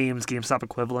EB Games GameStop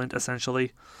equivalent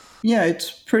essentially? Yeah, it's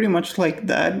pretty much like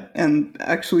that. And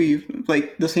actually,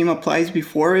 like, the same applies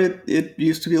before it. It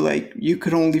used to be like you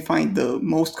could only find the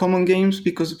most common games,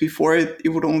 because before it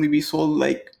would only be sold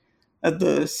like at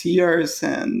the Sears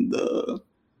and the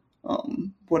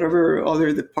whatever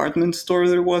other department store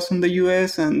there was in the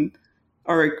US, and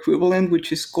our equivalent,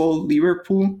 which is called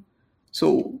Liverpool.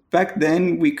 So back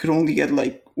then we could only get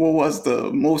like what was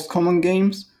the most common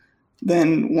games.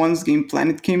 Then once Game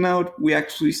Planet came out, we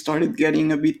actually started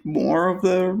getting a bit more of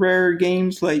the rare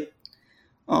games. Like,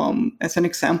 as an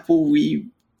example, we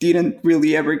didn't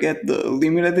really ever get the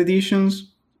limited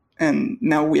editions, and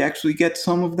now we actually get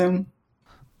some of them.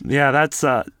 Yeah, that's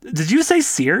did you say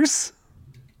Sears?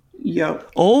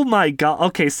 Yep. Oh my god.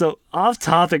 Okay, so off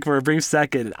topic for a brief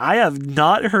second. I have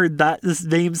not heard this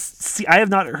name. I have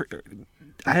not heard.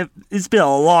 It's been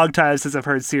a long time since I've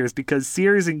heard Sears, because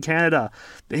Sears in Canada,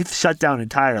 they've shut down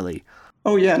entirely.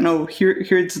 Oh yeah, no, here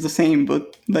it's the same,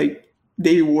 but like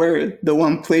they were the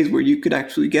one place where you could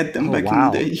actually get them back in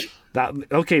the day.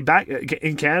 Back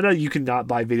in Canada, you could not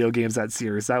buy video games at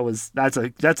Sears. That's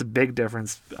a big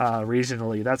difference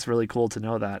regionally. That's really cool to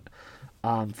know that.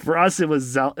 For us, it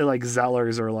was like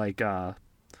Zellers or like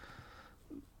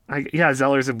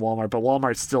Zellers and Walmart, but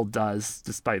Walmart still does,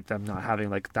 despite them not having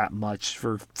like that much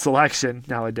for selection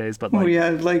nowadays. But like,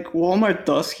 like Walmart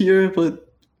does here,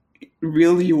 but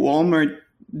really Walmart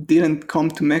didn't come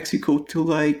to Mexico till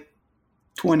like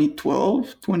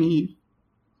 2012,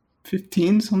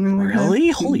 2015, something like that. Really?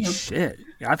 Holy shit!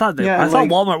 I thought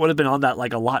Walmart would have been on that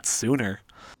like a lot sooner.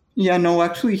 Yeah, no,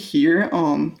 actually here,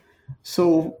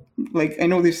 so like I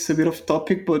know this is a bit off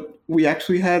topic, but we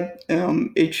actually had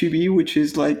HEB, which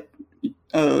is like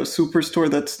a superstore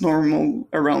that's normal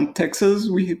around Texas.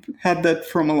 We had that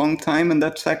from a long time, and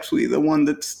that's actually the one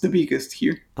that's the biggest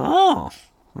here. Oh,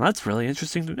 well, that's really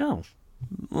interesting to know.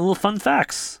 Little fun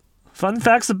facts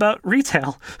about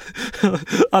retail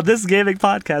on this gaming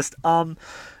podcast.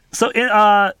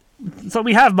 So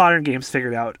we have modern games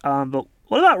figured out, but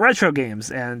what about retro games?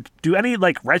 And do any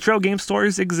like retro game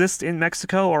stores exist in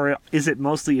Mexico, or is it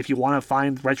mostly if you want to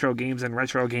find retro games and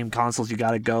retro game consoles, you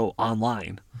got to go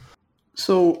online?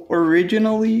 So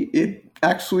originally, it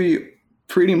actually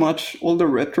pretty much all the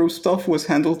retro stuff was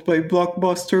handled by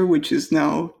Blockbuster, which is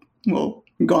now, well,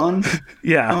 gone.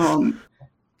 Yeah.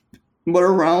 But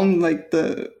around like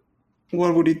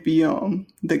what would it be?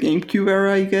 The GameCube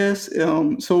era, I guess.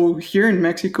 So here in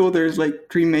Mexico, there's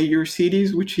like 3 major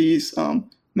cities, which is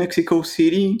Mexico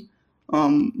City,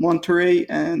 Monterrey,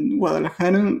 and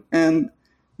Guadalajara. And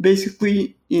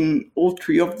basically, in all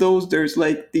 3 of those, there's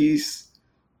like this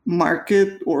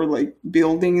market or like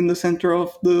building in the center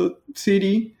of the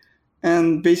city,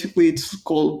 and basically it's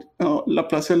called La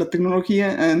Plaza de la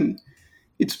Tecnología, and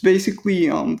it's basically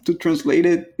to translate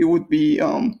it, it would be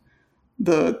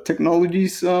the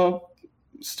technologies store,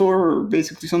 or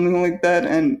basically something like that.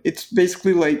 And it's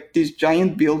basically like this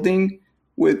giant building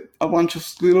with a bunch of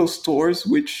little stores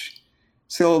which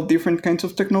sell different kinds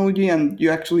of technology, and you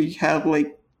actually have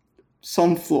like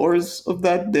some floors of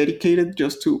that dedicated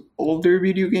just to older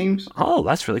video games. Oh,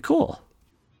 that's really cool.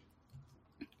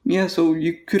 Yeah, so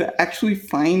you could actually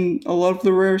find a lot of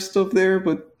the rare stuff there,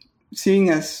 but seeing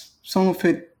as some of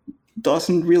it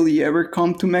doesn't really ever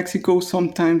come to Mexico,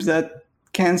 sometimes that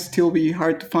can still be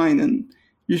hard to find and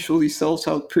usually sells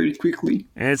out pretty quickly.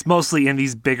 And it's mostly in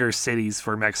these bigger cities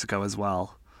for Mexico as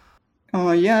well.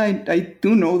 I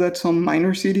do know that some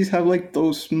minor cities have like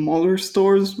those smaller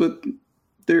stores, but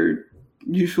they're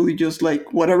usually just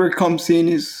like whatever comes in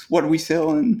is what we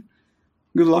sell, and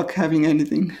good luck having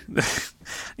anything.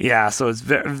 Yeah, so it's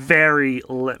very,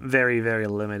 very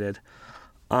limited.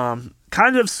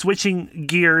 Kind of switching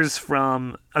gears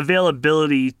from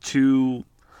availability to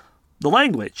the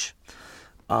language,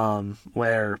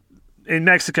 where in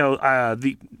Mexico,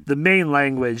 the main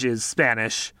language is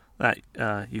Spanish that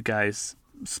you guys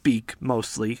speak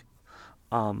mostly.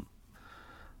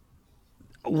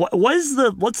 What's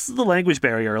the language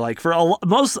barrier like for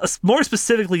more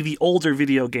specifically the older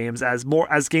video games? As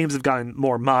games have gotten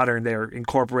more modern, they're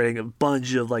incorporating a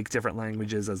bunch of like different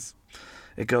languages as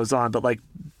it goes on. But like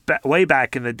way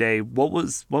back in the day, what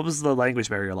was the language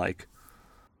barrier like?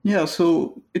 Yeah,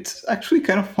 so it's actually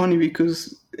kind of funny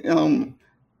because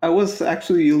I was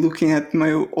actually looking at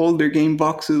my older game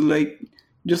boxes, like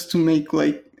just to make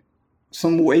like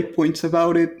some waypoints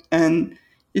about it, and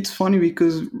it's funny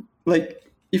because like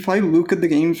if I look at the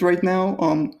games right now,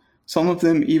 some of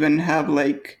them even have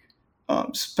like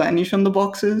Spanish on the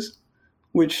boxes,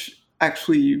 which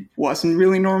actually wasn't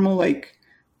really normal. Like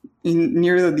in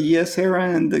near the DS era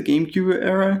and the GameCube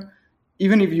era,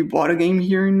 even if you bought a game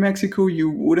here in Mexico, you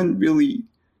wouldn't really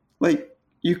like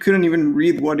you couldn't even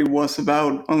read what it was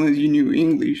about unless you knew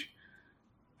English.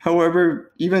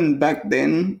 However, even back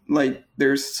then, like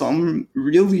there's some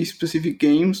really specific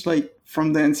games, like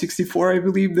from the N64, I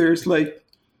believe there's like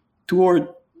 2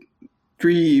 or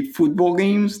 3 football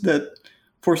games that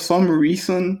for some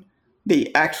reason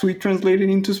they actually translated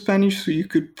into Spanish, so you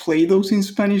could play those in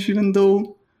Spanish even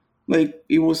though like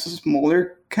it was a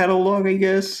smaller catalog, I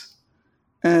guess.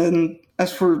 And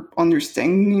as for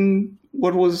understanding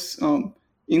what was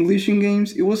English in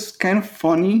games, it was kind of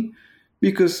funny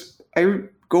because I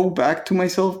go back to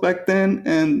myself back then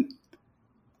and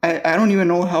I don't even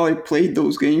know how I played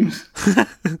those games.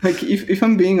 Like if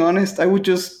I'm being honest, I would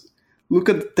just look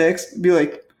at the text, be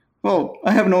like, well,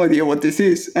 I have no idea what this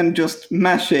is, and just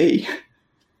mash A.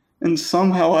 And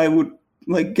somehow I would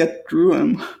like get through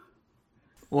them.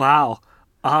 Wow.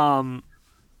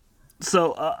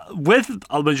 So with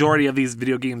a majority of these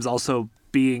video games also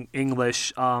being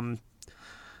English,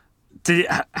 did it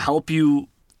help you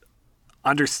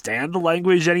understand the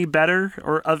language any better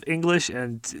or of English,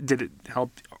 and did it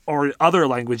help or other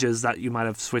languages that you might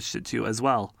have switched it to as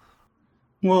well?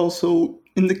 Well, so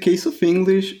in the case of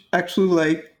English, actually,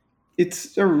 like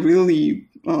it's a really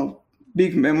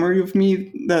big memory of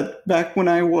me that back when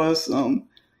I was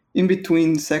in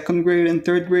between second grade and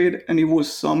third grade, and it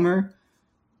was summer,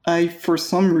 I for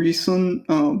some reason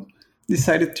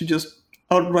decided to just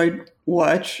outright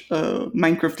watch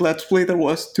Minecraft Let's Play that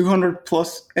was 200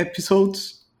 plus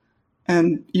episodes.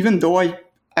 And even though I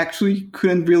actually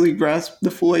couldn't really grasp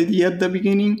the full idea at the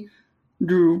beginning,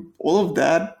 through all of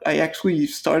that, I actually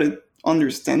started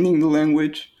understanding the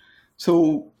language.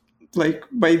 So, like,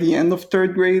 by the end of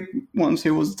third grade, once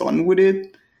I was done with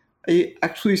it, I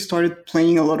actually started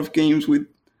playing a lot of games with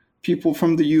people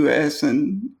from the US,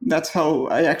 and that's how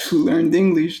I actually learned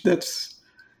English. That's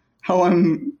how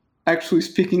I'm actually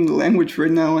speaking the language right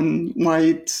now, and why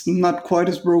it's not quite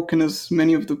as broken as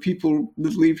many of the people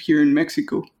that live here in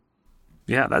Mexico.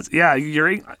 Yeah, it's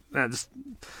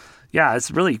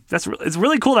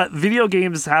really cool that video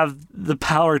games have the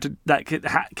power to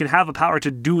can have a power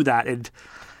to do that and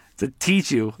to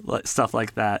teach you stuff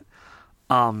like that.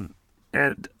 And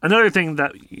another thing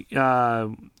that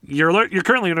you're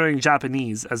currently learning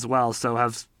Japanese as well, so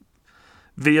have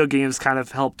video games kind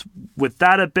of helped with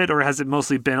that a bit, or has it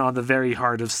mostly been on the very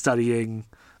hard of studying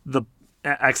the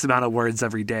X amount of words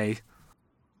every day?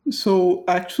 So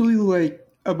actually, like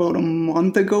about a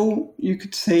month ago, you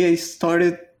could say I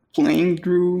started playing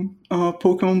through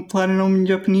Pokemon Platinum in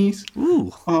Japanese.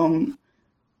 Ooh.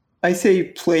 I say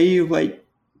play like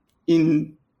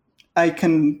in I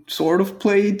can sort of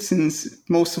play it since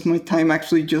most of my time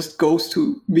actually just goes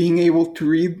to being able to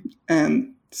read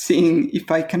and seeing if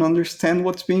I can understand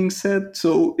what's being said.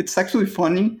 So it's actually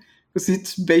funny because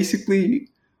it's basically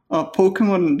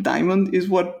Pokemon Diamond is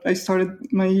what I started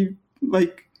my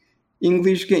like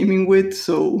English gaming with.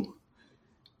 So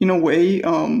in a way,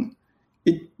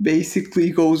 it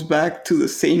basically goes back to the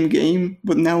same game,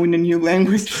 but now in a new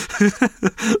language.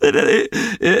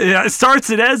 It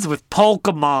starts and ends with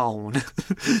Pokemon.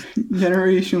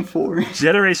 Generation 4.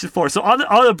 Generation 4. So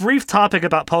on a brief topic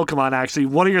about Pokemon, actually,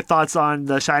 what are your thoughts on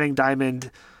the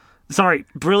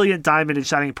Brilliant Diamond and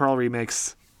Shining Pearl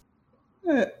remix?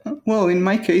 Well, in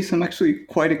my case, I'm actually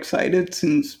quite excited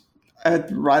since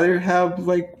I'd rather have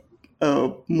like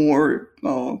a more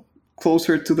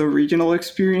closer to the original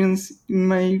experience in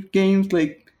my games.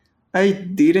 Like I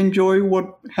did enjoy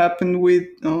what happened with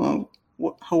how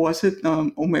was it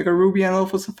Omega Ruby and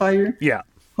Alpha Sapphire. Yeah.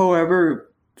 However,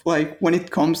 like when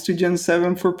it comes to Gen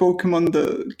 7 for Pokemon,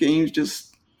 the games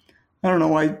just I don't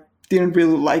know, I didn't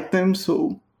really like them,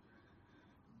 so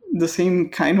the same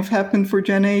kind of happened for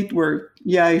Gen 8, where,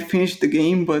 yeah, I finished the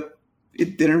game, but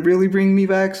it didn't really bring me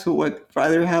back, so I'd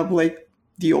rather have, like,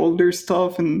 the older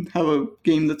stuff and have a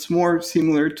game that's more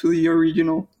similar to the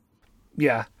original.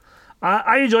 Yeah.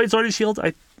 I enjoyed Sword and Shield.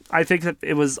 I think that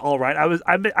it was all right.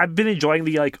 I've been enjoying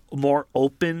the like more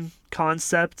open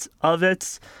concept of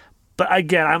it, but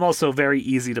again, I'm also very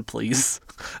easy to please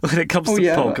when it comes to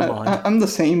Pokemon. I'm the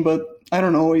same, but I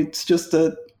don't know. It's just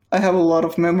that I have a lot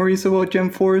of memories about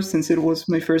Gen 4 since it was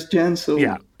my first gen. So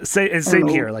yeah, same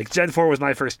here. Like Gen 4 was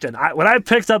my first gen. When I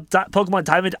picked up Pokemon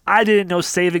Diamond, I didn't know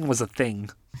saving was a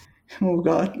thing. Oh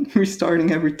god,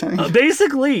 restarting every time.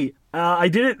 Basically, I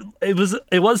didn't.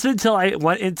 It wasn't until I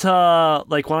went into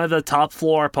like one of the top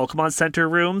floor Pokemon Center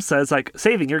rooms that it's like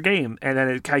saving your game, and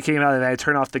then I came out and I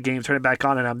turned off the game, turn it back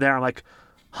on, and I'm there. I'm like,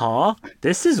 huh,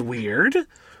 this is weird.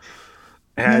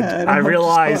 And Yeah, I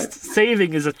realized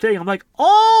saving is a thing. I'm like,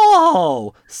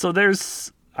 oh, so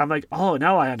there's. I'm like, oh,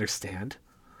 now I understand.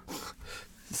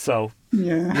 So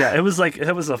yeah, it was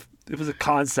a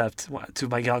concept to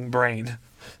my young brain.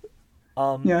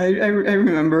 Yeah, I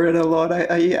remember it a lot.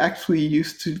 I actually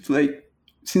used to, like,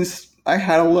 since I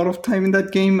had a lot of time in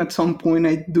that game, at some point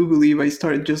I do believe I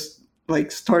started just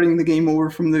like starting the game over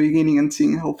from the beginning and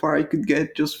seeing how far I could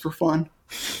get just for fun.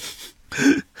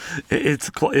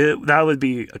 That would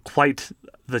be quite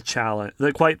the challenge,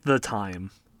 quite the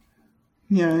time.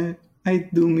 Yeah, I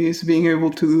do miss being able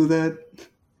to do that.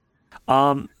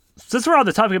 Since we're on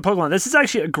the topic of Pokemon, this is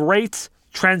actually a great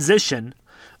transition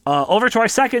over to our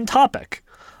second topic,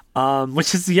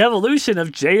 which is the evolution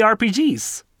of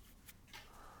JRPGs.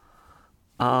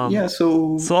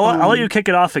 So I'll let you kick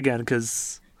it off again,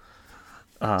 because...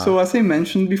 So as I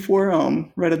mentioned before,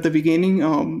 right at the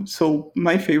beginning, so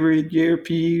my favorite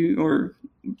JRPG, or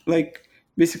like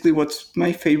basically what's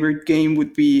my favorite game,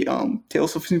 would be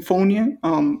Tales of Symphonia.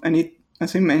 And it,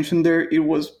 as I mentioned there, it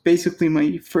was basically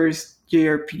my first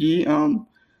JRPG.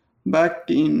 Back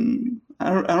in,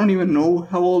 I don't even know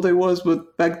how old I was,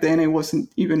 but back then I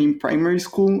wasn't even in primary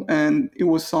school, and it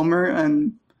was summer,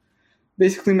 and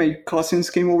basically my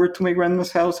cousins came over to my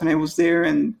grandma's house and I was there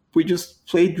and we just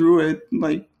played through it.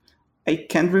 Like, I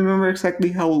can't remember exactly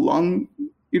how long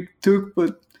it took,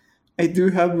 but I do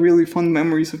have really fun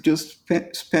memories of just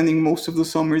spending most of the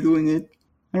summer doing it.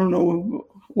 I don't know,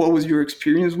 what was your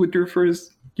experience with your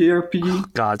first JRPG? Oh,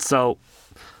 God, so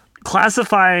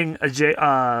classifying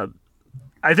I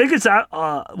think it's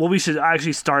what we should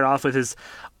actually start off with is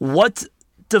what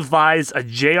divides a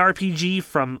JRPG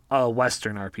from a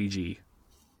Western RPG?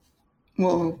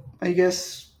 Well, I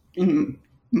guess in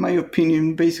my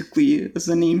opinion, basically, as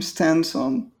the name stands,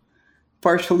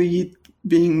 partially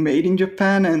being made in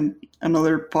Japan and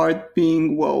another part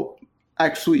being, well,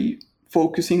 actually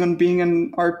focusing on being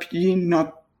an RPG,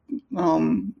 not,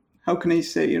 how can I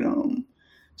say,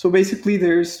 so basically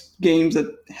there's games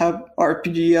that have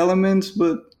RPG elements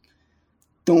but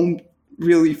don't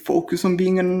really focus on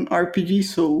being an RPG.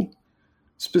 So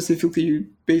specifically,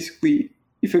 basically,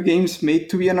 if a game's made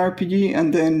to be an RPG,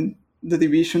 and then the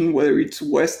division, whether it's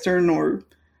Western or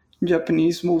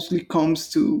Japanese, mostly comes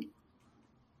to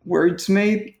where it's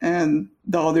made, and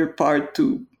the other part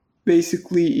to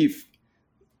basically if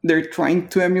they're trying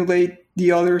to emulate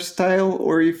the other style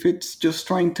or if it's just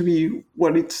trying to be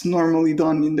what it's normally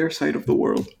done in their side of the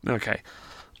world. Okay.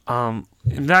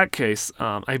 In that case,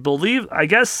 I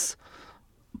guess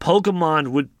Pokemon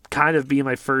would kind of be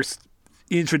my first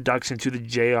introduction to the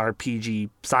JRPG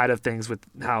side of things, with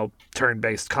how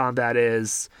turn-based combat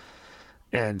is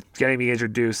and getting me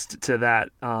introduced to that.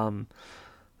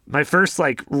 My first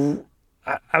I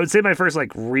would say my first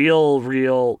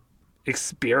real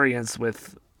experience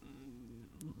with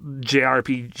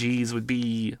JRPGs would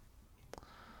be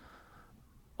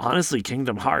honestly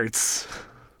Kingdom Hearts.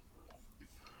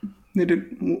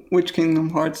 Which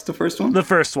Kingdom Hearts? The first one? The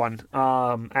first one.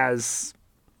 As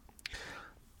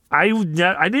I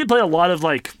didn't play a lot of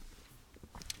like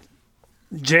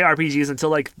JRPGs until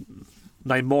like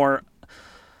my more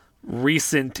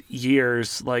recent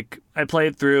years. Like I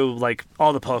played through like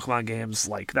all the Pokemon games.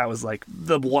 Like that was like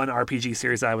the one RPG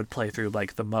series I would play through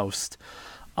like the most.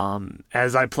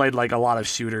 As I played like a lot of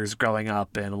shooters growing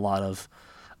up and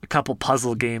a couple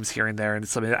puzzle games here and there and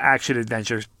some action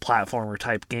adventure platformer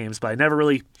type games, but I never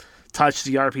really touched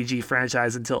the RPG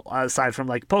franchise until aside from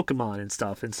like Pokemon and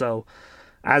stuff. And so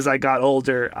as I got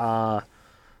older, I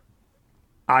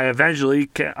eventually,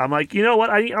 I'm like, you know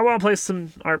what? I want to play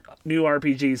some new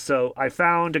RPGs. So I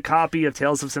found a copy of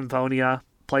Tales of Symphonia,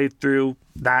 played through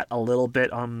that a little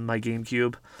bit on my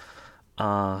GameCube.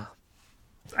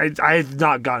 I had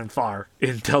not gotten far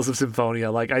in Tales of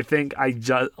Symphonia. Like, I think I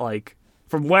just, like,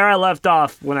 from where I left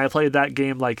off when I played that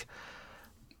game, like,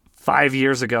 5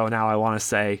 years ago now, I want to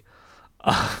say,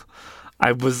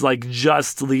 I was, like,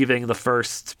 just leaving the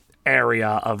first area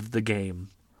of the game.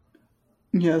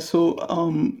 Yeah, so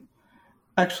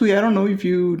actually, I don't know if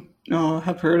you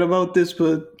have heard about this,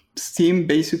 but Steam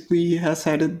basically has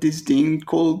added this thing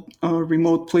called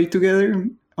remote play together.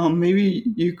 Maybe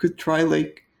you could try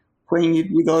like playing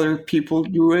it with other people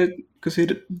do it, because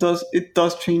it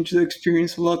does change the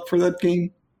experience a lot for that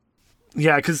game.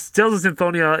 Yeah, because Tales of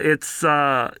Symphonia, it's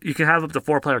you can have up to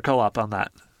 4-player co-op on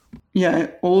that. Yeah,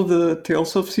 all the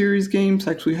Tales of series games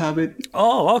actually have it.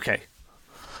 Oh, okay.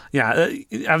 Yeah,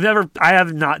 I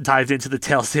have not dived into the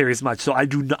Tales series much, so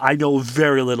I know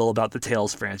very little about the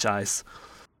Tales franchise.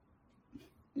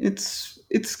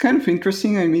 It's kind of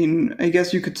interesting. I mean, I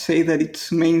guess you could say that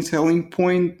its main selling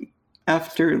point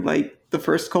after like the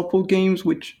first couple games,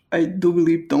 which I do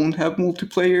believe don't have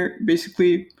multiplayer,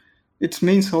 basically its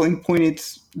main selling point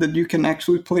is that you can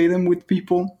actually play them with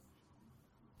people.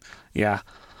 Yeah.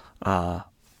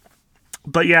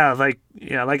 But yeah, like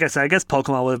I said, I guess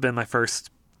Pokemon would have been my first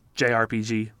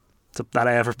JRPG that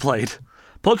I ever played.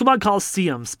 Pokemon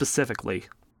Coliseum specifically.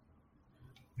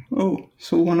 Oh,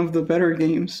 so one of the better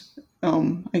games.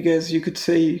 I guess you could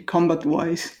say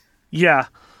combat-wise. Yeah.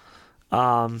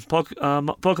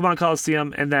 Pokemon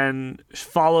Coliseum, and then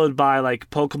followed by like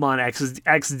Pokemon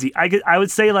XD. I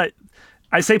would say like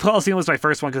I say Coliseum was my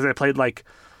first one because I played like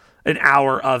an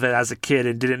hour of it as a kid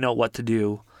and didn't know what to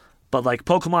do. But like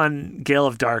Pokemon Gale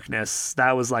of Darkness,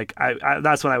 that was like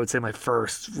that's what I would say my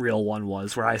first real one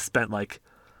was, where I spent like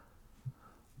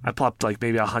I popped like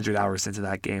maybe 100 hours into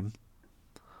that game.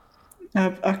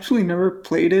 I've actually never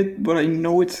played it, but I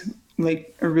know it's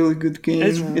like a really good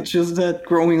game. It's just that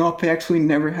growing up, I actually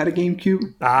never had a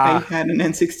GameCube. I had an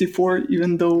N64,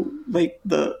 even though like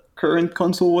the current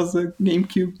console was a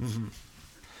GameCube. Mm-hmm.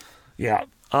 Yeah.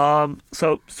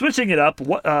 So switching it up,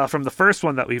 what from the first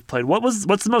one that we've played, what's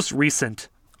the most recent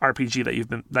RPG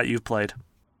that you've played?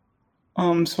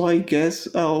 So I guess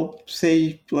I'll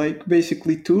say like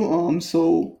basically two.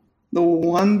 So the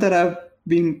one that I've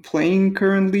been playing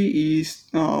currently is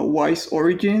Wise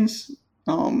Origins.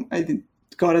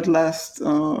 Got it last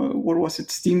what was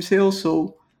it, Steam sale,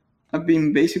 so I've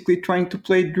been basically trying to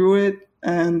play through it.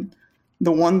 And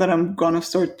the one that I'm gonna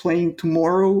start playing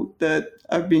tomorrow that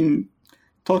I've been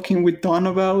talking with Don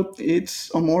about, it's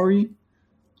Omori,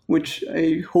 which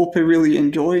I hope I really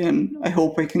enjoy, and I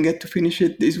hope I can get to finish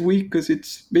it this week because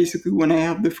it's basically when I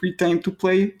have the free time to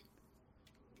play.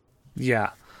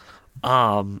 Yeah.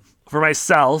 For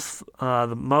myself,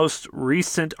 the most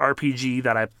recent RPG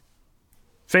that I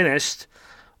finished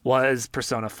was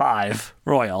Persona 5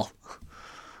 Royal.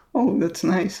 Oh, that's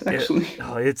nice, actually.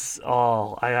 I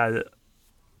had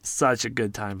such a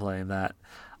good time playing that.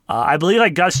 I believe I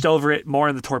gushed over it more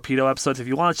in the Torpedo episodes. If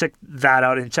you want to check that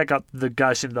out and check out the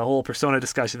gush and the whole Persona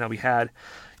discussion that we had,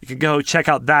 you can go check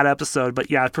out that episode. But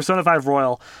yeah, Persona 5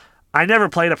 Royal, I never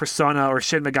played a Persona or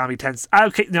Shin Megami Tensei.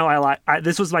 Okay, no, I lied.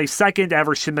 This was my second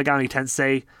ever Shin Megami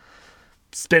Tensei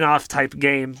spin-off type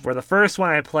game, where the first one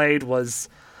I played was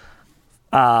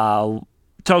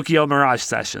Tokyo Mirage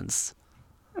Sessions.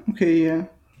 Okay, yeah.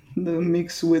 The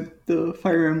mix with the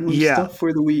Fire Emblem stuff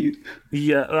for the Wii U.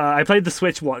 Yeah, I played the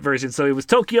Switch version, so it was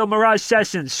Tokyo Mirage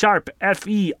Sessions Sharp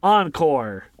FE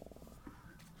Encore.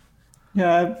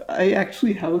 Yeah, I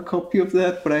actually have a copy of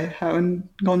that, but I haven't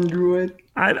gone through it.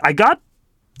 I got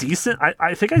decent.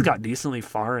 I think I got decently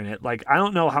far in it. Like, I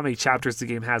don't know how many chapters the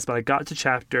game has, but I got to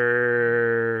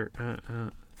chapter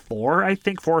 4, I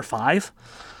think, 4 or 5.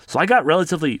 So I got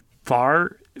relatively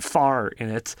far in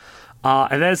it.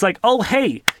 And then it's like, oh,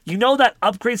 hey, you know that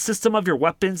upgrade system of your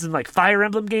weapons in like Fire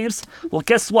Emblem games? Well,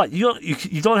 guess what? You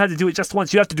don't have to do it just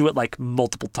once. You have to do it like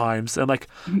multiple times. And I'm like,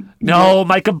 no,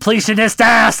 my completionist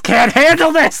ass can't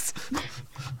handle this.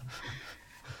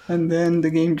 And then the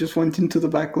game just went into the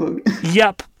backlog.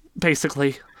 Yep,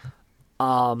 basically.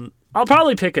 I'll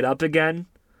probably pick it up again.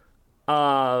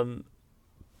 Because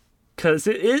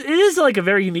it is like a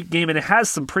very unique game, and it has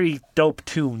some pretty dope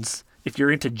tunes if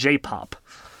you're into J-pop,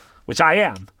 which I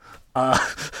am.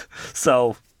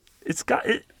 So it's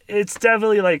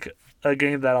definitely like a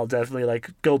game that I'll definitely like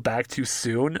go back to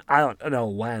soon. I don't know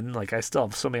when. Like, I still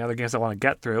have so many other games I want to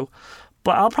get through,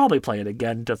 but I'll probably play it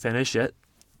again to finish it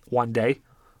one day.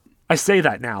 I say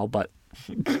that now, but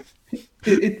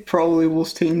it probably will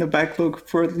stay in the backlog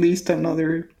for at least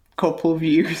another couple of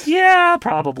years. Yeah,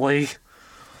 probably.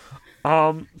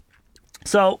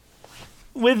 So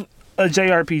with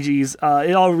JRPGs,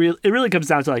 it really comes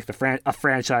down to like a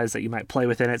franchise that you might play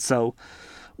within it. So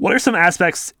What are some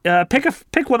aspects?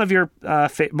 Pick one of your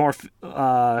more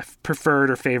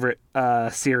preferred or favorite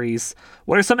series.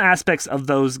 What are some aspects of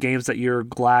those games that you're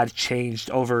glad changed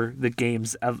over the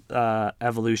game's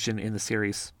evolution in the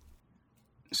series?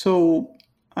 So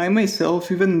I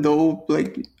myself, even though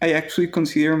like I actually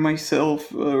consider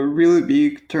myself a really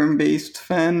big turn-based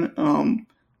fan, I'm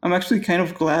actually kind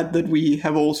of glad that we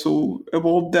have also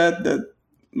evolved that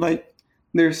like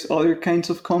there's other kinds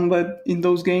of combat in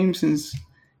those games, since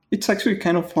it's actually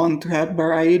kind of fun to have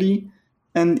variety,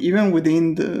 and even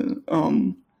within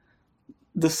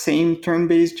the same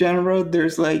turn-based genre,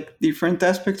 there's like different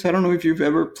aspects. I don't know if you've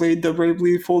ever played the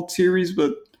Bravely Default series,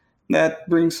 but that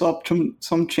brings up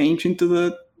some change into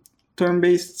the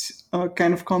turn-based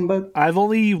kind of combat. I've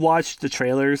only watched the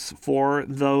trailers for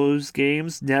those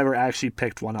games, never actually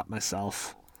picked one up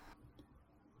myself.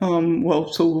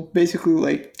 Well, so basically,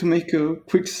 like to make a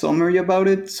quick summary about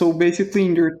it, so basically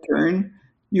in your turn,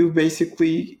 you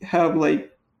basically have like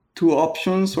two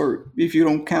options, or if you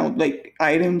don't count like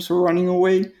items or running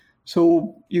away,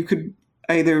 so you could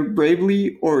either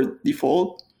bravely or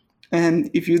default.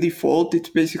 And if you default, it's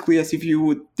basically as if you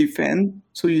would defend,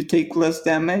 so you take less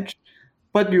damage,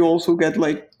 but you also get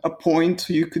like a point,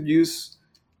 so you could use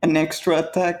an extra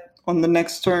attack on the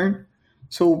next turn.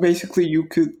 So basically, you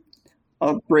could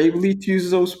bravely to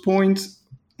use those points,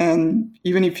 and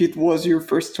even if it was your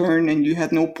first turn and you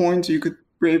had no points, you could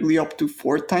bravely up to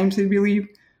 4 times, I believe.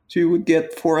 So you would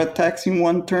get 4 attacks in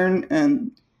one turn,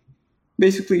 and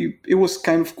basically it was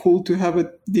kind of cool to have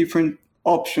a different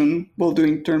option while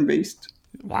doing turn-based.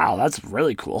 Wow, that's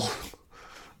really cool.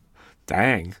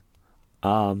 Dang.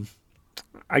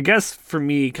 I guess for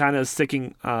me, kind of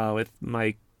sticking with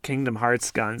my Kingdom Hearts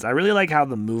guns, I really like how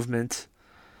the movement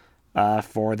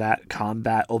for that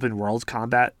combat, open world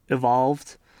combat,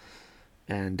 evolved.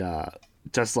 And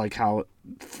just like how,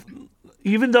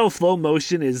 even though flow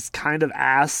motion is kind of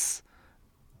ass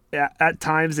at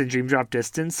times in Dream Drop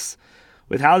Distance,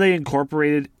 with how they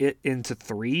incorporated it into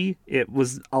 3, it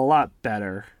was a lot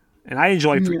better. And I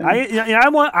enjoy 3. Yeah.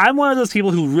 I'm one of those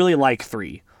people who really like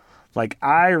 3. Like,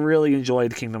 I really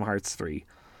enjoyed Kingdom Hearts 3.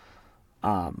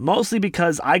 Mostly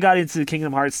because I got into the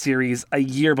Kingdom Hearts series a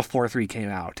year before 3 came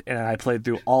out, and I played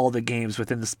through all the games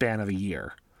within the span of a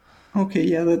year. Okay,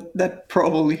 yeah, that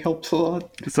probably helps a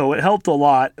lot. So it helped a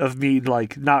lot of me,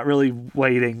 like, not really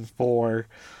waiting for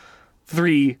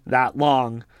 3 that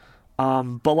long.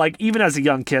 But, like, even as a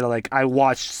young kid, like, I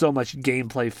watched so much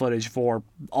gameplay footage for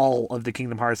all of the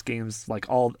Kingdom Hearts games,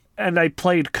 and I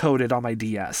played coded on my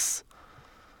DS.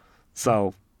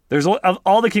 So there's of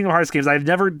all the Kingdom Hearts games,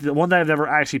 the one that I've never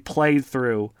actually played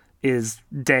through is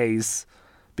Days,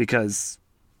 because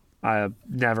I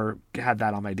never had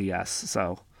that on my DS.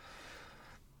 So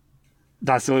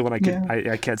that's the only one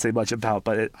I can't say much about,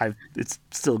 but it's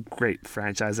still a great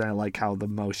franchise, and I like how the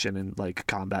motion and like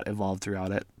combat evolved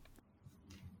throughout it.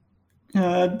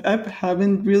 I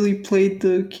haven't really played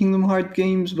the Kingdom Hearts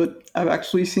games, but I've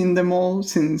actually seen them all,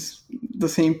 since the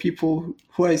same people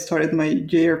who I started my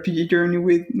JRPG journey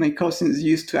with, my cousins,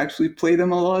 used to actually play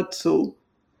them a lot. So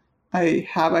I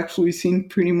have actually seen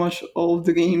pretty much all of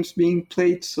the games being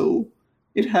played. So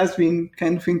it has been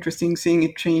kind of interesting seeing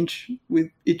it change with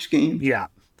each game. Yeah.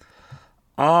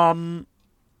 Do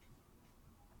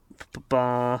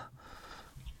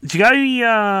you got any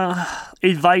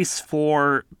advice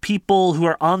for people who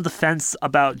are on the fence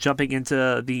about jumping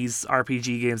into these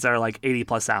RPG games that are like 80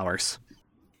 plus hours?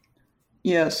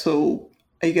 Yeah, so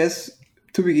I guess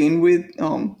to begin with,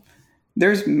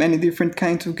 there's many different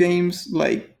kinds of games.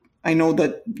 Like, I know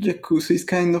that Yakuza is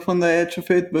kind of on the edge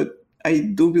of it, but I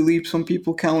do believe some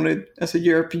people count it as a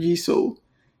JRPG, so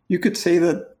you could say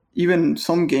that even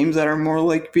some games that are more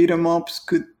like beat 'em ups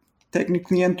could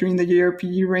technically enter in the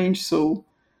JRPG range. So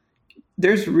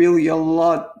there's really a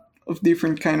lot of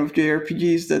different kind of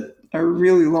JRPGs that are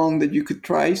really long that you could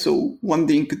try. So one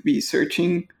thing could be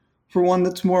searching for one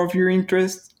that's more of your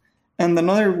interest. And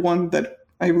another one that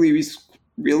I believe is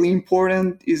really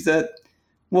important is that,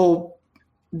 well,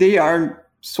 they are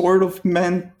sort of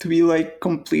meant to be like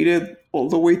completed all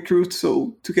the way through.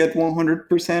 So to get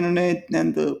 100% on it,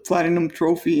 and the platinum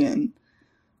trophy and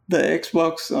the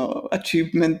Xbox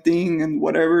achievement thing and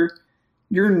whatever,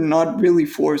 you're not really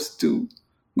forced to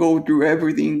go through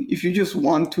everything. If you just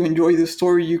want to enjoy the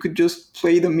story, you could just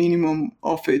play the minimum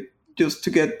of it just to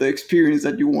get the experience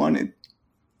that you wanted.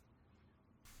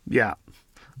 Yeah,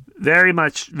 very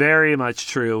much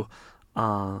true.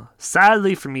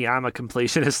 Sadly for me, I'm a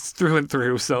completionist through and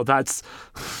through, so that's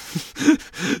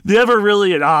never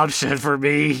really an option for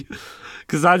me,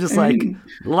 because I'm just like,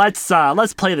 let's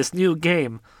play this new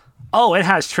game. Oh, it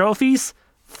has trophies?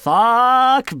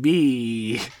 Fuck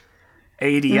me.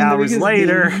 80 And the hours biggest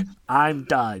later, thing- I'm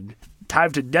done.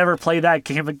 Time to never play that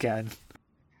game again.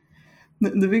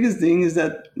 The biggest thing is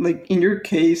that, like, in your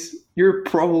case, you're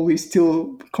probably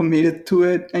still committed to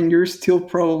it and you're still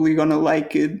probably gonna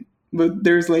like it. But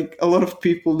there's like a lot of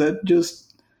people that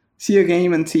just see a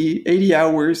game and see 80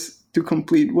 hours to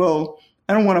complete. Well,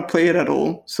 I don't want to play it at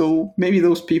all. So maybe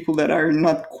those people that are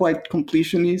not quite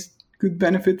completionists could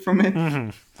benefit from it.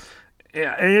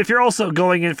 Yeah, and if you're also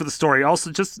going in for the story,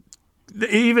 also just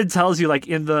it even tells you like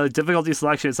in the difficulty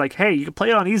selection, it's like, hey, you can play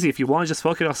it on easy if you want to just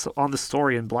focus on the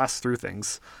story and blast through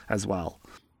things as well.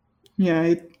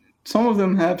 Yeah, some of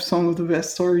them have some of the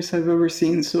best stories I've ever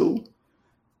seen, so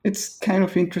it's kind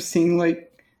of interesting.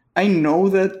 Like, I know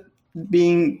that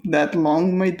being that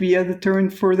long might be a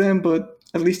deterrent for them, but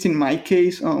at least in my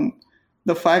case,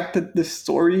 the fact that the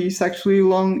story is actually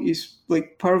long is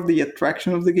like part of the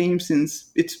attraction of the game,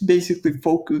 since it's basically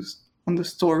focused on the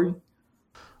story.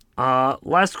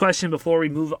 Last question before we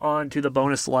move on to the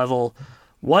bonus level.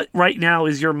 What right now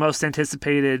is your most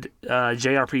anticipated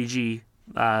JRPG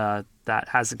that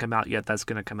hasn't come out yet that's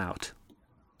going to come out?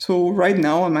 So right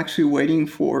now I'm actually waiting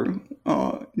for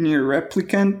Nier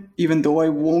Replicant, even though I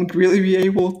won't really be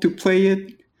able to play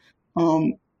it.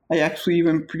 I actually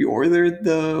even pre-ordered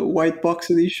the white box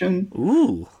edition.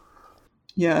 Ooh.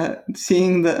 Yeah,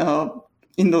 seeing the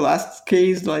in the last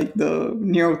case, like the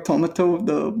Nier Automata,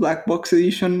 the black box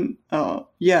edition,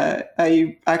 yeah,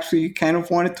 I actually kind of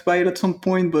wanted to buy it at some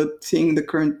point, but seeing the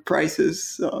current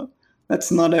prices,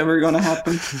 that's not ever gonna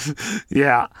happen.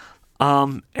 Yeah.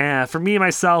 And for me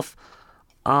myself,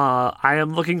 I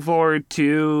am looking forward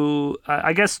to,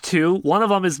 I guess, two. One of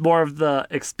them is more of the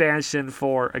expansion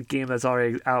for a game that's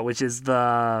already out, which is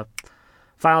the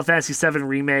Final Fantasy VII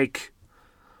Remake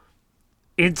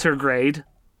Intergrade,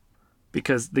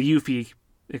 because the Yuffie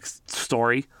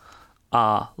story.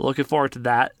 Looking forward to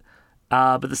that.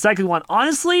 But the second one,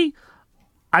 honestly,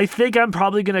 I think I'm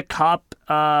probably going to cop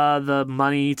the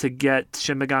money to get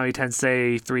Shin Megami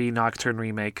Tensei 3 Nocturne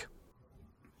Remake.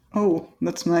 Oh,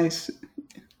 that's nice.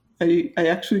 I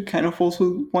actually kind of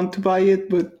also want to buy it,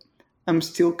 but I'm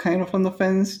still kind of on the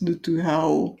fence due to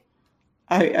how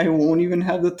I won't even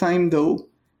have the time, though.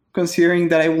 Considering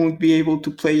that I won't be able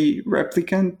to play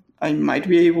Replicant, I might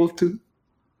be able to.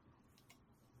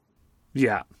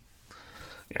 Yeah.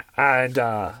 Yeah, and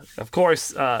of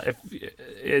course, if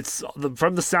it's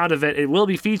from the sound of it, it will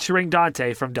be featuring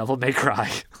Dante from Devil May Cry.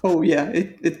 Oh yeah,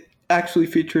 it actually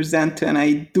features Dante, and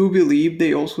I do believe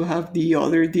they also have the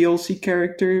other DLC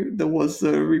character that was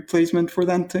the replacement for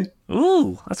Dante.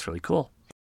 Ooh, that's really cool.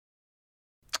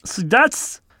 So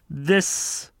that's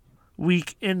this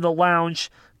week in the lounge,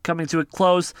 coming to a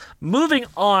close. Moving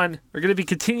on, we're going to be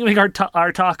continuing our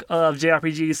talk of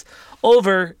JRPGs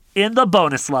over in the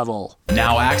bonus level.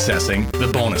 Now accessing the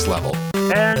bonus level.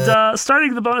 And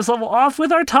starting the bonus level off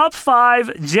with our top 5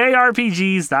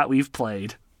 JRPGs that we've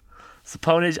played. So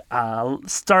Ponage,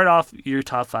 start off your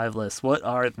top 5 list.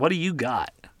 What do you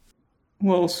got?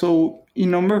 Well, so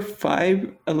in number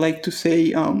 5, I'd like to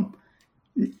say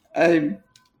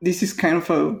this is kind of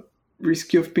a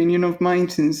risky opinion of mine,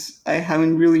 since I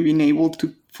haven't really been able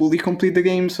to fully complete the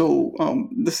game. So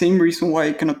the same reason why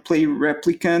I cannot play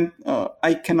Replicant,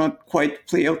 I cannot quite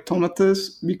play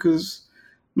Automatas, because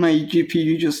my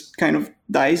GPU just kind of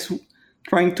dies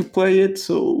trying to play it.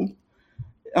 So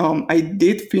I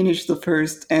did finish the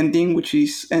first ending, which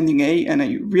is ending A, and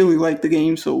I really like the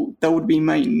game. So that would be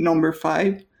my number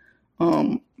 5.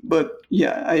 But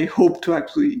yeah, I hope to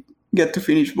actually get to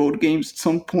finish both games at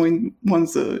some point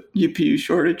once the GPU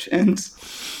shortage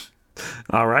ends.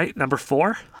 All right, number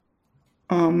 4.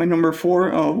 My number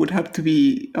 4 would have to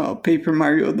be Paper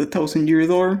Mario: The Thousand Year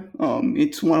Door.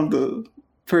 It's one of the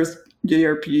first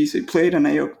JRPGs I played, and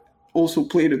I also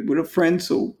played it with a friend,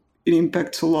 so it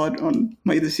impacts a lot on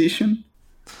my decision.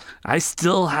 I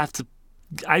still have to.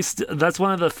 That's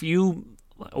one of the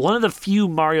few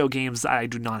Mario games I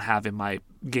do not have in my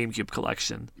GameCube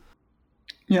collection.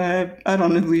 Yeah, I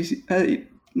don't at least. I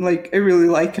really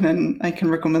like it, and I can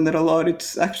recommend it a lot.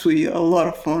 It's actually a lot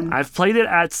of fun. I've played it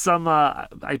at some. I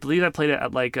believe I played it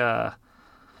at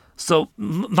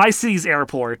Vice City's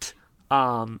airport.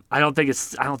 I don't think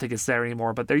it's there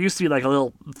anymore. But there used to be like a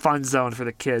little fun zone for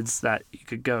the kids that you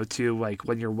could go to, like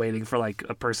when you're waiting for like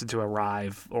a person to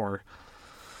arrive or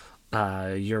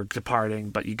you're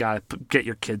departing, but you gotta get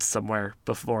your kids somewhere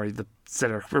before the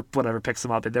sitter or whatever picks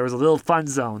them up. And there was a little fun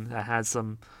zone that had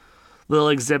some little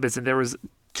exhibits, and there was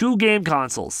 2 game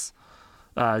consoles,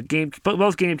 both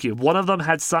GameCube. One of them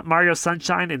had Mario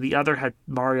Sunshine, and the other had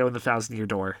Mario and the Thousand Year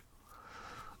Door.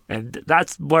 And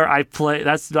that's where I play.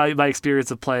 That's my experience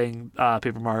of playing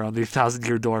Paper Mario on the Thousand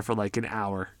Year Door for like an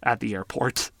hour at the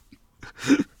airport.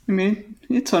 I mean,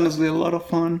 it's honestly a lot of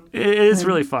fun. It is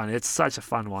really fun. It's such a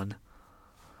fun one.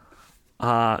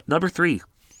 Number 3.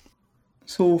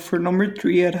 So for number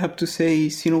 3, I'd have to say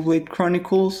Xenoblade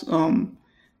Chronicles.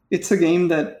 It's a game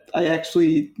that I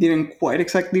actually didn't quite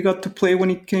exactly got to play when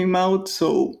it came out.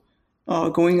 So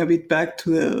going a bit back to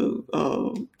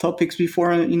the topics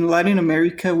before, in Latin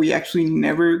America, we actually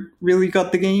never really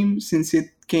got the game since it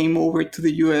came over to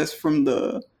the US from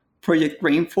the Project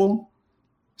Rainfall.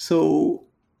 So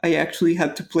I actually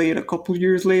had to play it a couple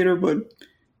years later, but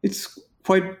it's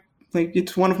quite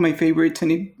it's one of my favorites,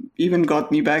 and it even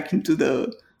got me back into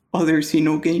the other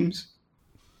Xeno games.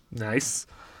 Nice.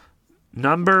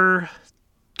 Number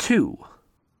 2.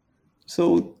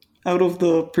 So out of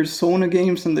the Persona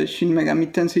games and the Shin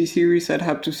Megami Tensei series, I'd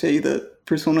have to say that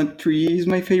Persona 3 is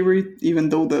my favorite, even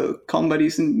though the combat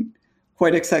isn't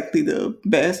quite exactly the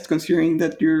best, considering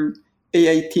that your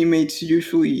AI teammates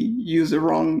usually use the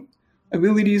wrong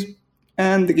abilities,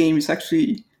 and the game is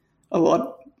actually a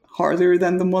lot harder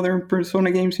than the modern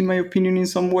Persona games, in my opinion, in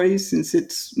some ways, since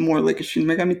it's more like a Shin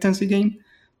Megami Tensei game.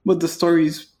 But the story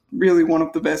is really one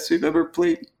of the best we've ever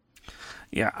played.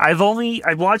 Yeah, I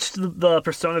watched the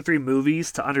Persona 3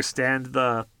 movies to understand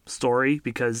the story,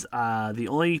 because the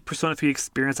only Persona 3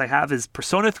 experience I have is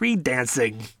Persona 3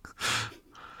 dancing.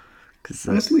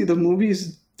 Honestly, the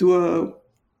movies do a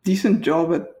decent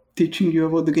job at teaching you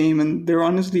about the game, and they're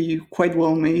honestly quite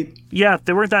well made. Yeah,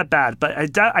 they weren't that bad, but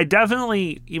I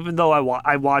definitely, even though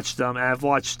I watched them, and I've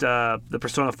watched the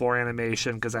Persona 4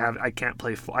 animation, because I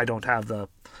don't have the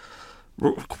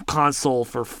console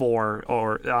for 4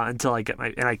 or until I get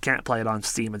and I can't play it on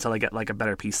Steam until I get like a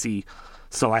better PC.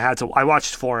 So I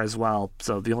watched 4 as well.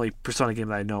 So the only Persona game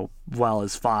that I know well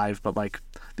is 5, but like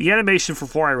the animation for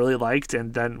 4 I really liked,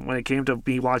 and then when it came to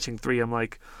me watching 3, I'm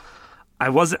like,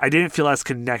 I didn't feel as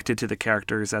connected to the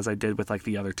characters as I did with like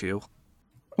the other 2.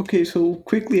 Okay, so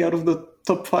quickly out of the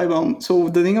top 5, so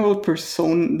the thing about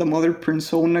the modern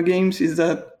Persona games is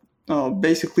that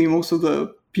basically most of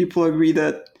the people agree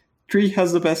that 3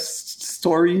 has the best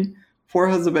story, 4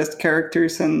 has the best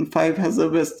characters, and 5 has the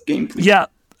best gameplay. Yeah,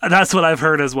 that's what I've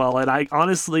heard as well, and I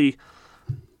honestly,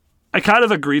 I kind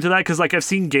of agree to that, because like I've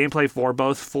seen gameplay for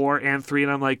both 4 and 3,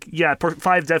 and I'm like, yeah,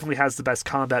 5 definitely has the best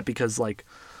combat, because like,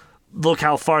 look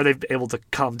how far they've been able to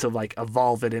come to like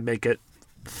evolve it and make it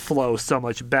flow so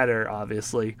much better,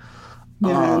 obviously.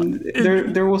 Yeah,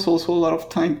 and there was also a lot of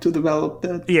time to develop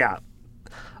that. Yeah.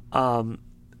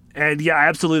 And yeah, I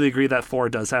absolutely agree that 4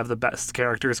 does have the best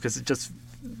characters, because it just,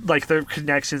 like, the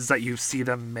connections that you see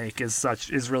them make is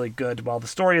really good. While the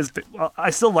story is,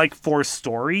 I still like 4's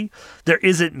story. There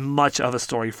isn't much of a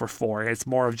story for 4. It's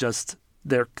more of just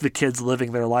the kids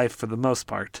living their life for the most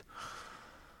part.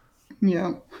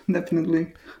 Yeah,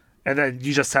 definitely. And then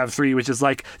you just have 3, which is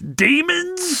like,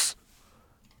 demons?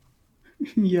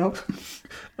 Yep.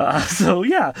 So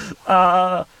yeah.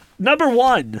 Number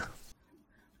 1.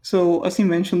 So as you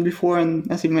mentioned before,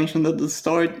 and as you mentioned at the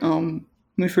start,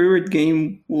 my favorite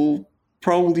game will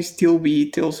probably still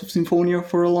be Tales of Symphonia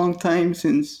for a long time,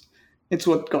 since it's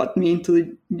what got me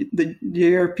into the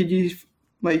JRPG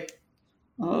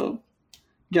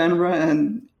genre,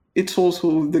 and it's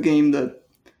also the game that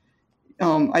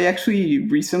I actually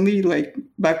recently, like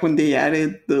back when they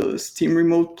added the Steam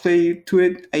Remote Play to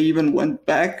it, I even went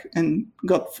back and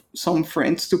got some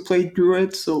friends to play through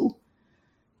it, so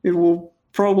it will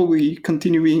probably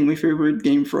continue being my favorite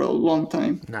game for a long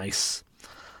time. Nice.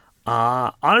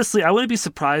 Honestly, I wouldn't be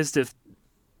surprised if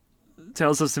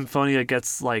Tales of Symphonia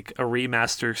gets like a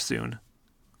remaster soon.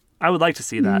 I would like to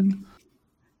see that.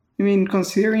 I mean,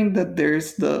 considering that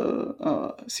there's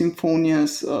the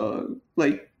Symphonia's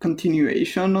like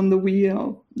continuation on the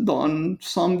Wii, Dawn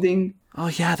something. Oh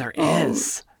yeah, there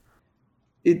is.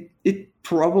 It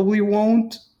probably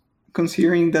won't,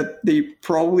 considering that they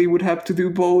probably would have to do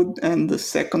both, and the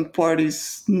second part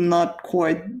is not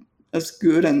quite as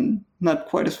good and not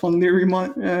quite as fondly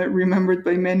remembered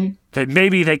by many. Then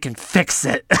maybe they can fix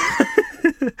it.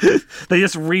 They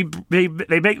just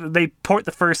they port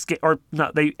the first game, or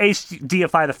no, they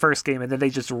HDify the first game, and then they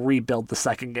just rebuild the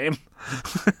second game.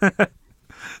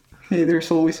 Hey,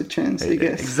 there's always a chance, I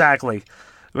guess. Exactly.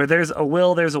 Where there's a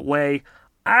will, there's a way.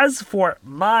 As for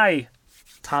my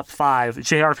top 5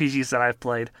 JRPGs that I've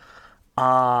played,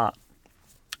 I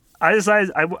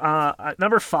decided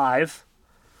number 5,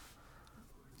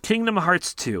 Kingdom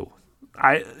Hearts 2.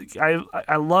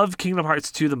 I love Kingdom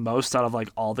Hearts 2 the most out of like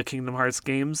all the Kingdom Hearts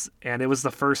games, and it was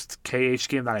the first KH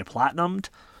game that I platinumed,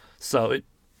 so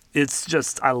it's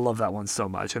just, I love that one so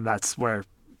much, and that's where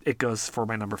it goes for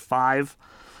my number 5.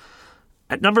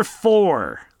 At number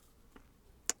 4,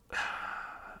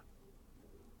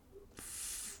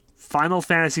 Final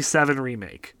Fantasy VII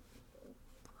Remake.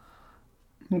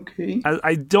 Okay.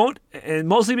 I don't, and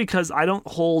mostly because I don't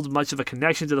hold much of a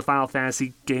connection to the Final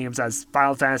Fantasy games, as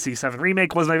Final Fantasy VII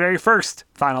Remake was my very first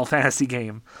Final Fantasy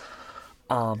game.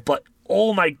 But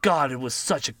oh my god, it was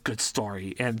such a good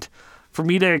story. And for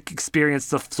me to experience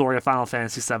the story of Final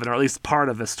Fantasy VII, or at least part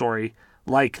of the story,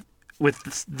 like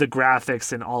with the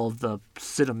graphics and all of the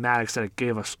cinematics that it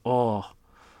gave us, oh.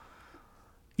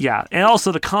 Yeah, and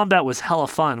also the combat was hella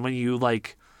fun when you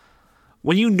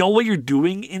know what you're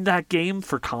doing in that game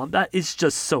for combat. It's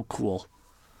just so cool.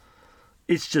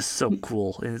 It's just so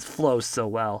cool, and it flows so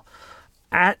well.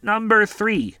 At number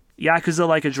 3, Yakuza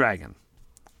Like a Dragon.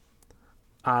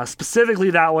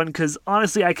 Specifically that one, because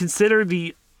honestly, I consider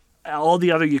all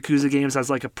the other Yakuza games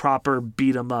as like a proper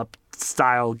beat 'em up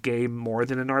style game more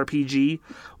than an RPG.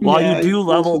 While you do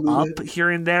level up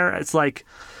here and there, it's like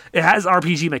it has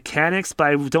RPG mechanics, but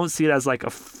I don't see it as like a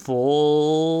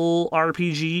full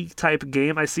RPG type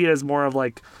game. I see it as more of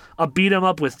like a beat 'em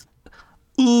up with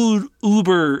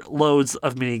uber loads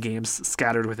of mini games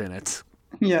scattered within it.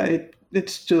 Yeah,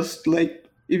 it's just like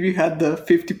if you had the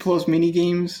 50 plus mini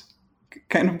games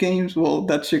kind of games, well,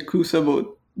 that's Yakuza,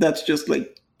 but that's just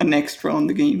like an extra on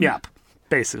the game. Yeah,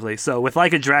 basically. So with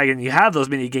Like a Dragon, you have those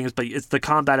mini games, but the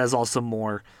combat is also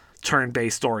more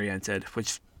turn-based oriented,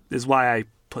 which is why I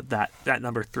put that at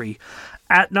number 3.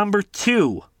 At number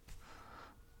 2,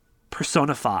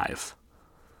 Persona 5.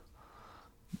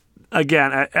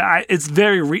 Again, it's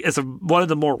one of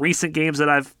the more recent games that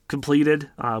I've completed,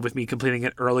 with me completing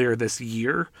it earlier this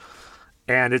year,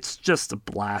 and it's just a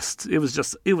blast. It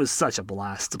was such a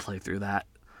blast to play through that.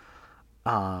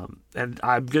 And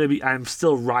I'm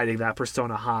still riding that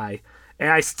Persona high. And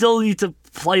I still need to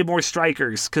play more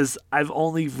Strikers, because I've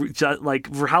only,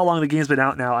 for how long the game's been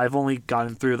out now, I've only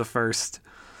gotten through the first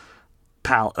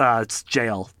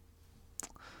jail.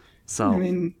 So I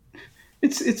mean,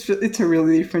 it's a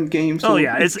really different game. So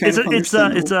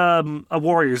it's a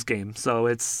Warriors game. So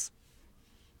it's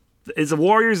a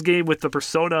Warriors game with the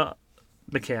Persona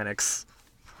mechanics.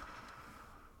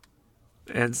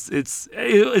 And it's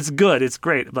good, it's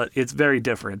great, but it's very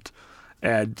different.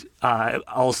 And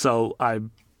also I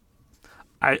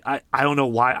don't know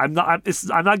why I'm not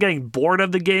getting bored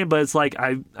of the game, but it's like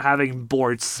I'm having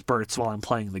bored spurts while I'm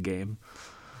playing the game.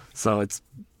 So it's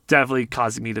definitely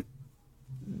causing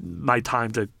my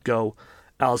time to go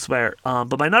elsewhere.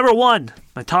 But my number 1,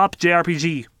 my top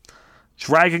JRPG,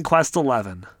 Dragon Quest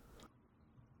XI.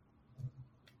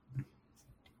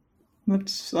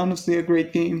 That's honestly a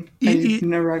great game. I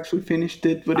never actually finished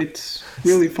it, but it's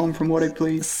really fun from what I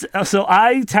played. So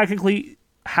I technically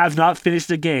have not finished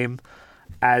the game,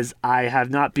 as I have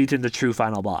not beaten the true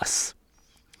final boss.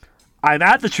 I'm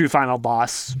at the true final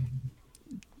boss,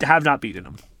 have not beaten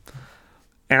him.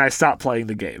 And I stopped playing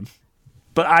the game.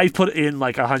 But I put in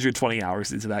like 120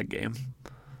 hours into that game.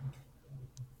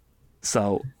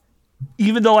 So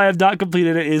even though I have not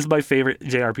completed it, it is my favorite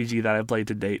JRPG that I've played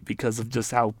to date, because of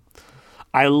just how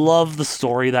I love the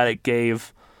story that it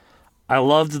gave. I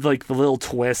loved like the little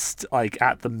twist like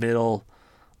at the middle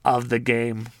of the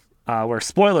game, where,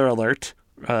 spoiler alert,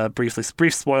 brief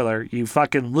spoiler, you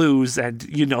fucking lose and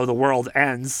the world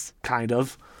ends, kind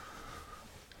of.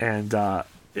 And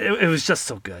it was just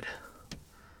so good.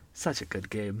 Such a good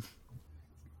game.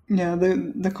 Yeah,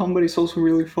 the combat is also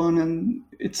really fun, and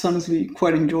it's honestly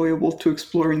quite enjoyable to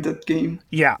explore in that game.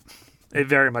 Yeah, it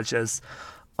very much is.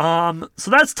 So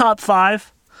that's top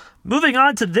 5. Moving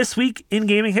on to this week in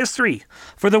gaming history.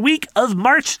 For the week of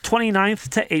March 29th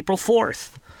to April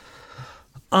 4th.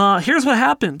 Here's what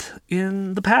happened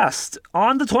in the past.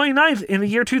 On the 29th in the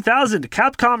year 2000,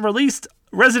 Capcom released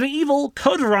Resident Evil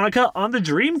Code Veronica on the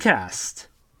Dreamcast.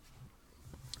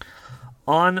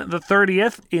 On the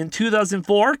 30th in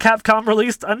 2004, Capcom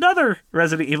released another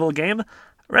Resident Evil game,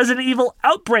 Resident Evil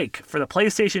Outbreak, for the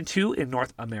PlayStation 2 in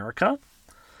North America.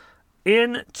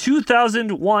 In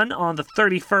 2001, on the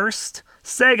 31st,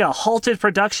 Sega halted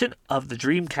production of the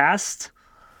Dreamcast.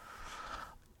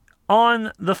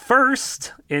 On the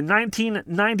 1st, in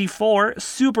 1994,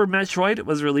 Super Metroid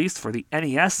was released for the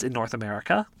NES in North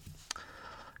America.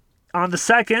 On the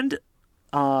 2nd,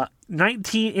 in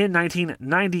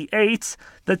 1998,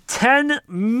 the 10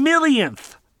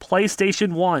 millionth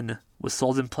PlayStation 1 was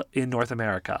sold in North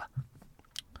America.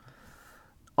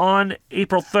 On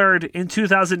April 3rd, in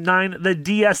 2009, the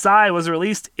DSi was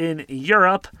released in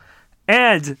Europe.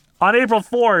 And on April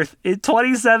 4th, in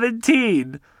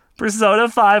 2017, Persona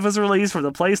 5 was released for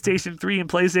the PlayStation 3 and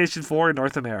PlayStation 4 in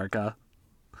North America.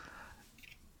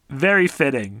 Very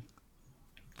fitting.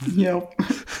 Yep.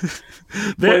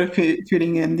 What a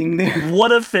fitting ending there.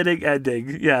 What a fitting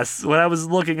ending. Yes. When I was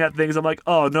looking at things, I'm like,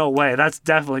 oh, no way. That's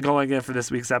definitely going in for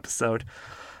this week's episode.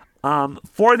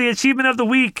 For the achievement of the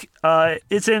week,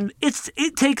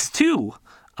 It Takes Two.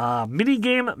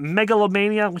 Minigame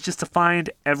Megalomania, which is to find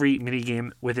every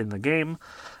minigame within the game.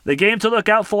 The game to look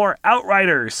out for,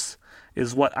 Outriders,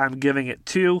 is what I'm giving it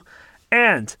to.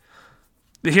 And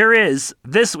here is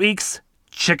this week's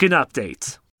chicken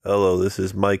update. Hello, this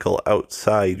is Michael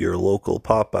outside your local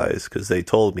Popeyes because they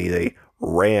told me they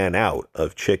ran out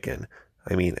of chicken.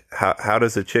 I mean, how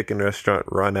does a chicken restaurant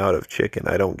run out of chicken?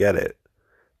 I don't get it.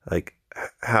 Like,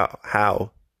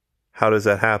 how does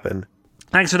that happen?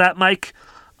 Thanks for that, Mike.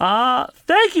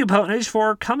 Thank you, Potenage,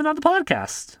 for coming on the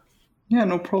podcast. Yeah,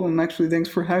 no problem. Actually, thanks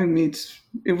for having me.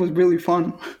 It was really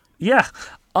fun. Yeah.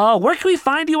 Where can we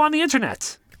find you on the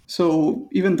internet? So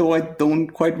even though I don't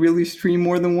quite really stream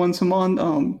more than once a month,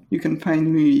 you can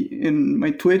find me in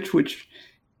my Twitch, which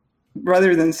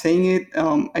rather than saying it,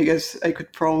 I guess I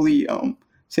could probably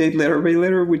say it letter by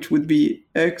letter, which would be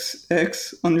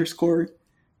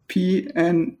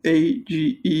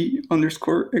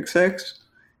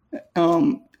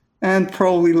XX_PNAGE_XX. And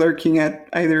probably lurking at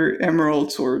either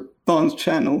Emerald's or Don's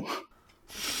channel.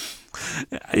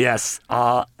 Yes.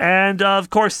 And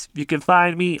of course, you can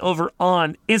find me over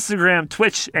on Instagram,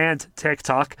 Twitch, and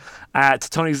TikTok at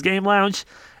Tony's Game Lounge,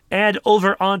 and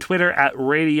over on Twitter at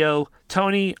Radio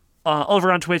Tony.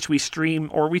 Over on Twitch, we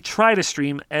try to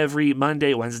stream every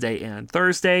Monday, Wednesday, and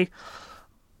Thursday.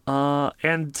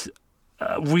 And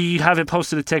we haven't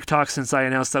posted a TikTok since I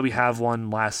announced that we have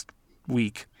one last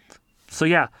week. So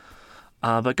yeah.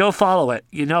 But go follow it.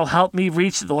 Help me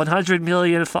reach the 100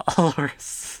 million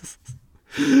followers.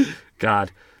 God.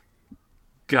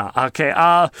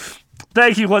 Okay.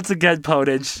 Thank you once again,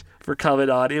 Potage, for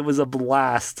coming on. It was a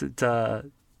blast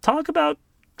to talk about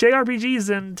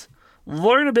JRPGs and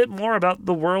learn a bit more about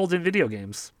the world in video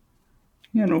games.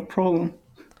 Yeah, no problem.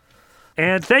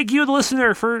 And thank you, the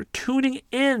listener, for tuning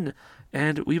in.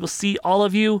 And we will see all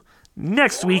of you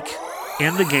next week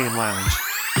in the Game Lounge.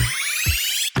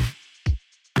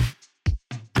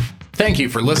 Thank you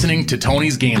for listening to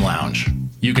Tony's Game Lounge.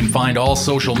 You can find all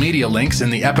social media links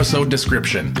in the episode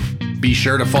description. Be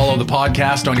sure to follow the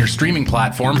podcast on your streaming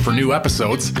platform for new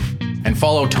episodes, and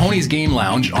follow Tony's Game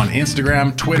Lounge on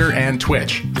Instagram, Twitter, and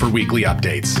Twitch for weekly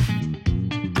updates.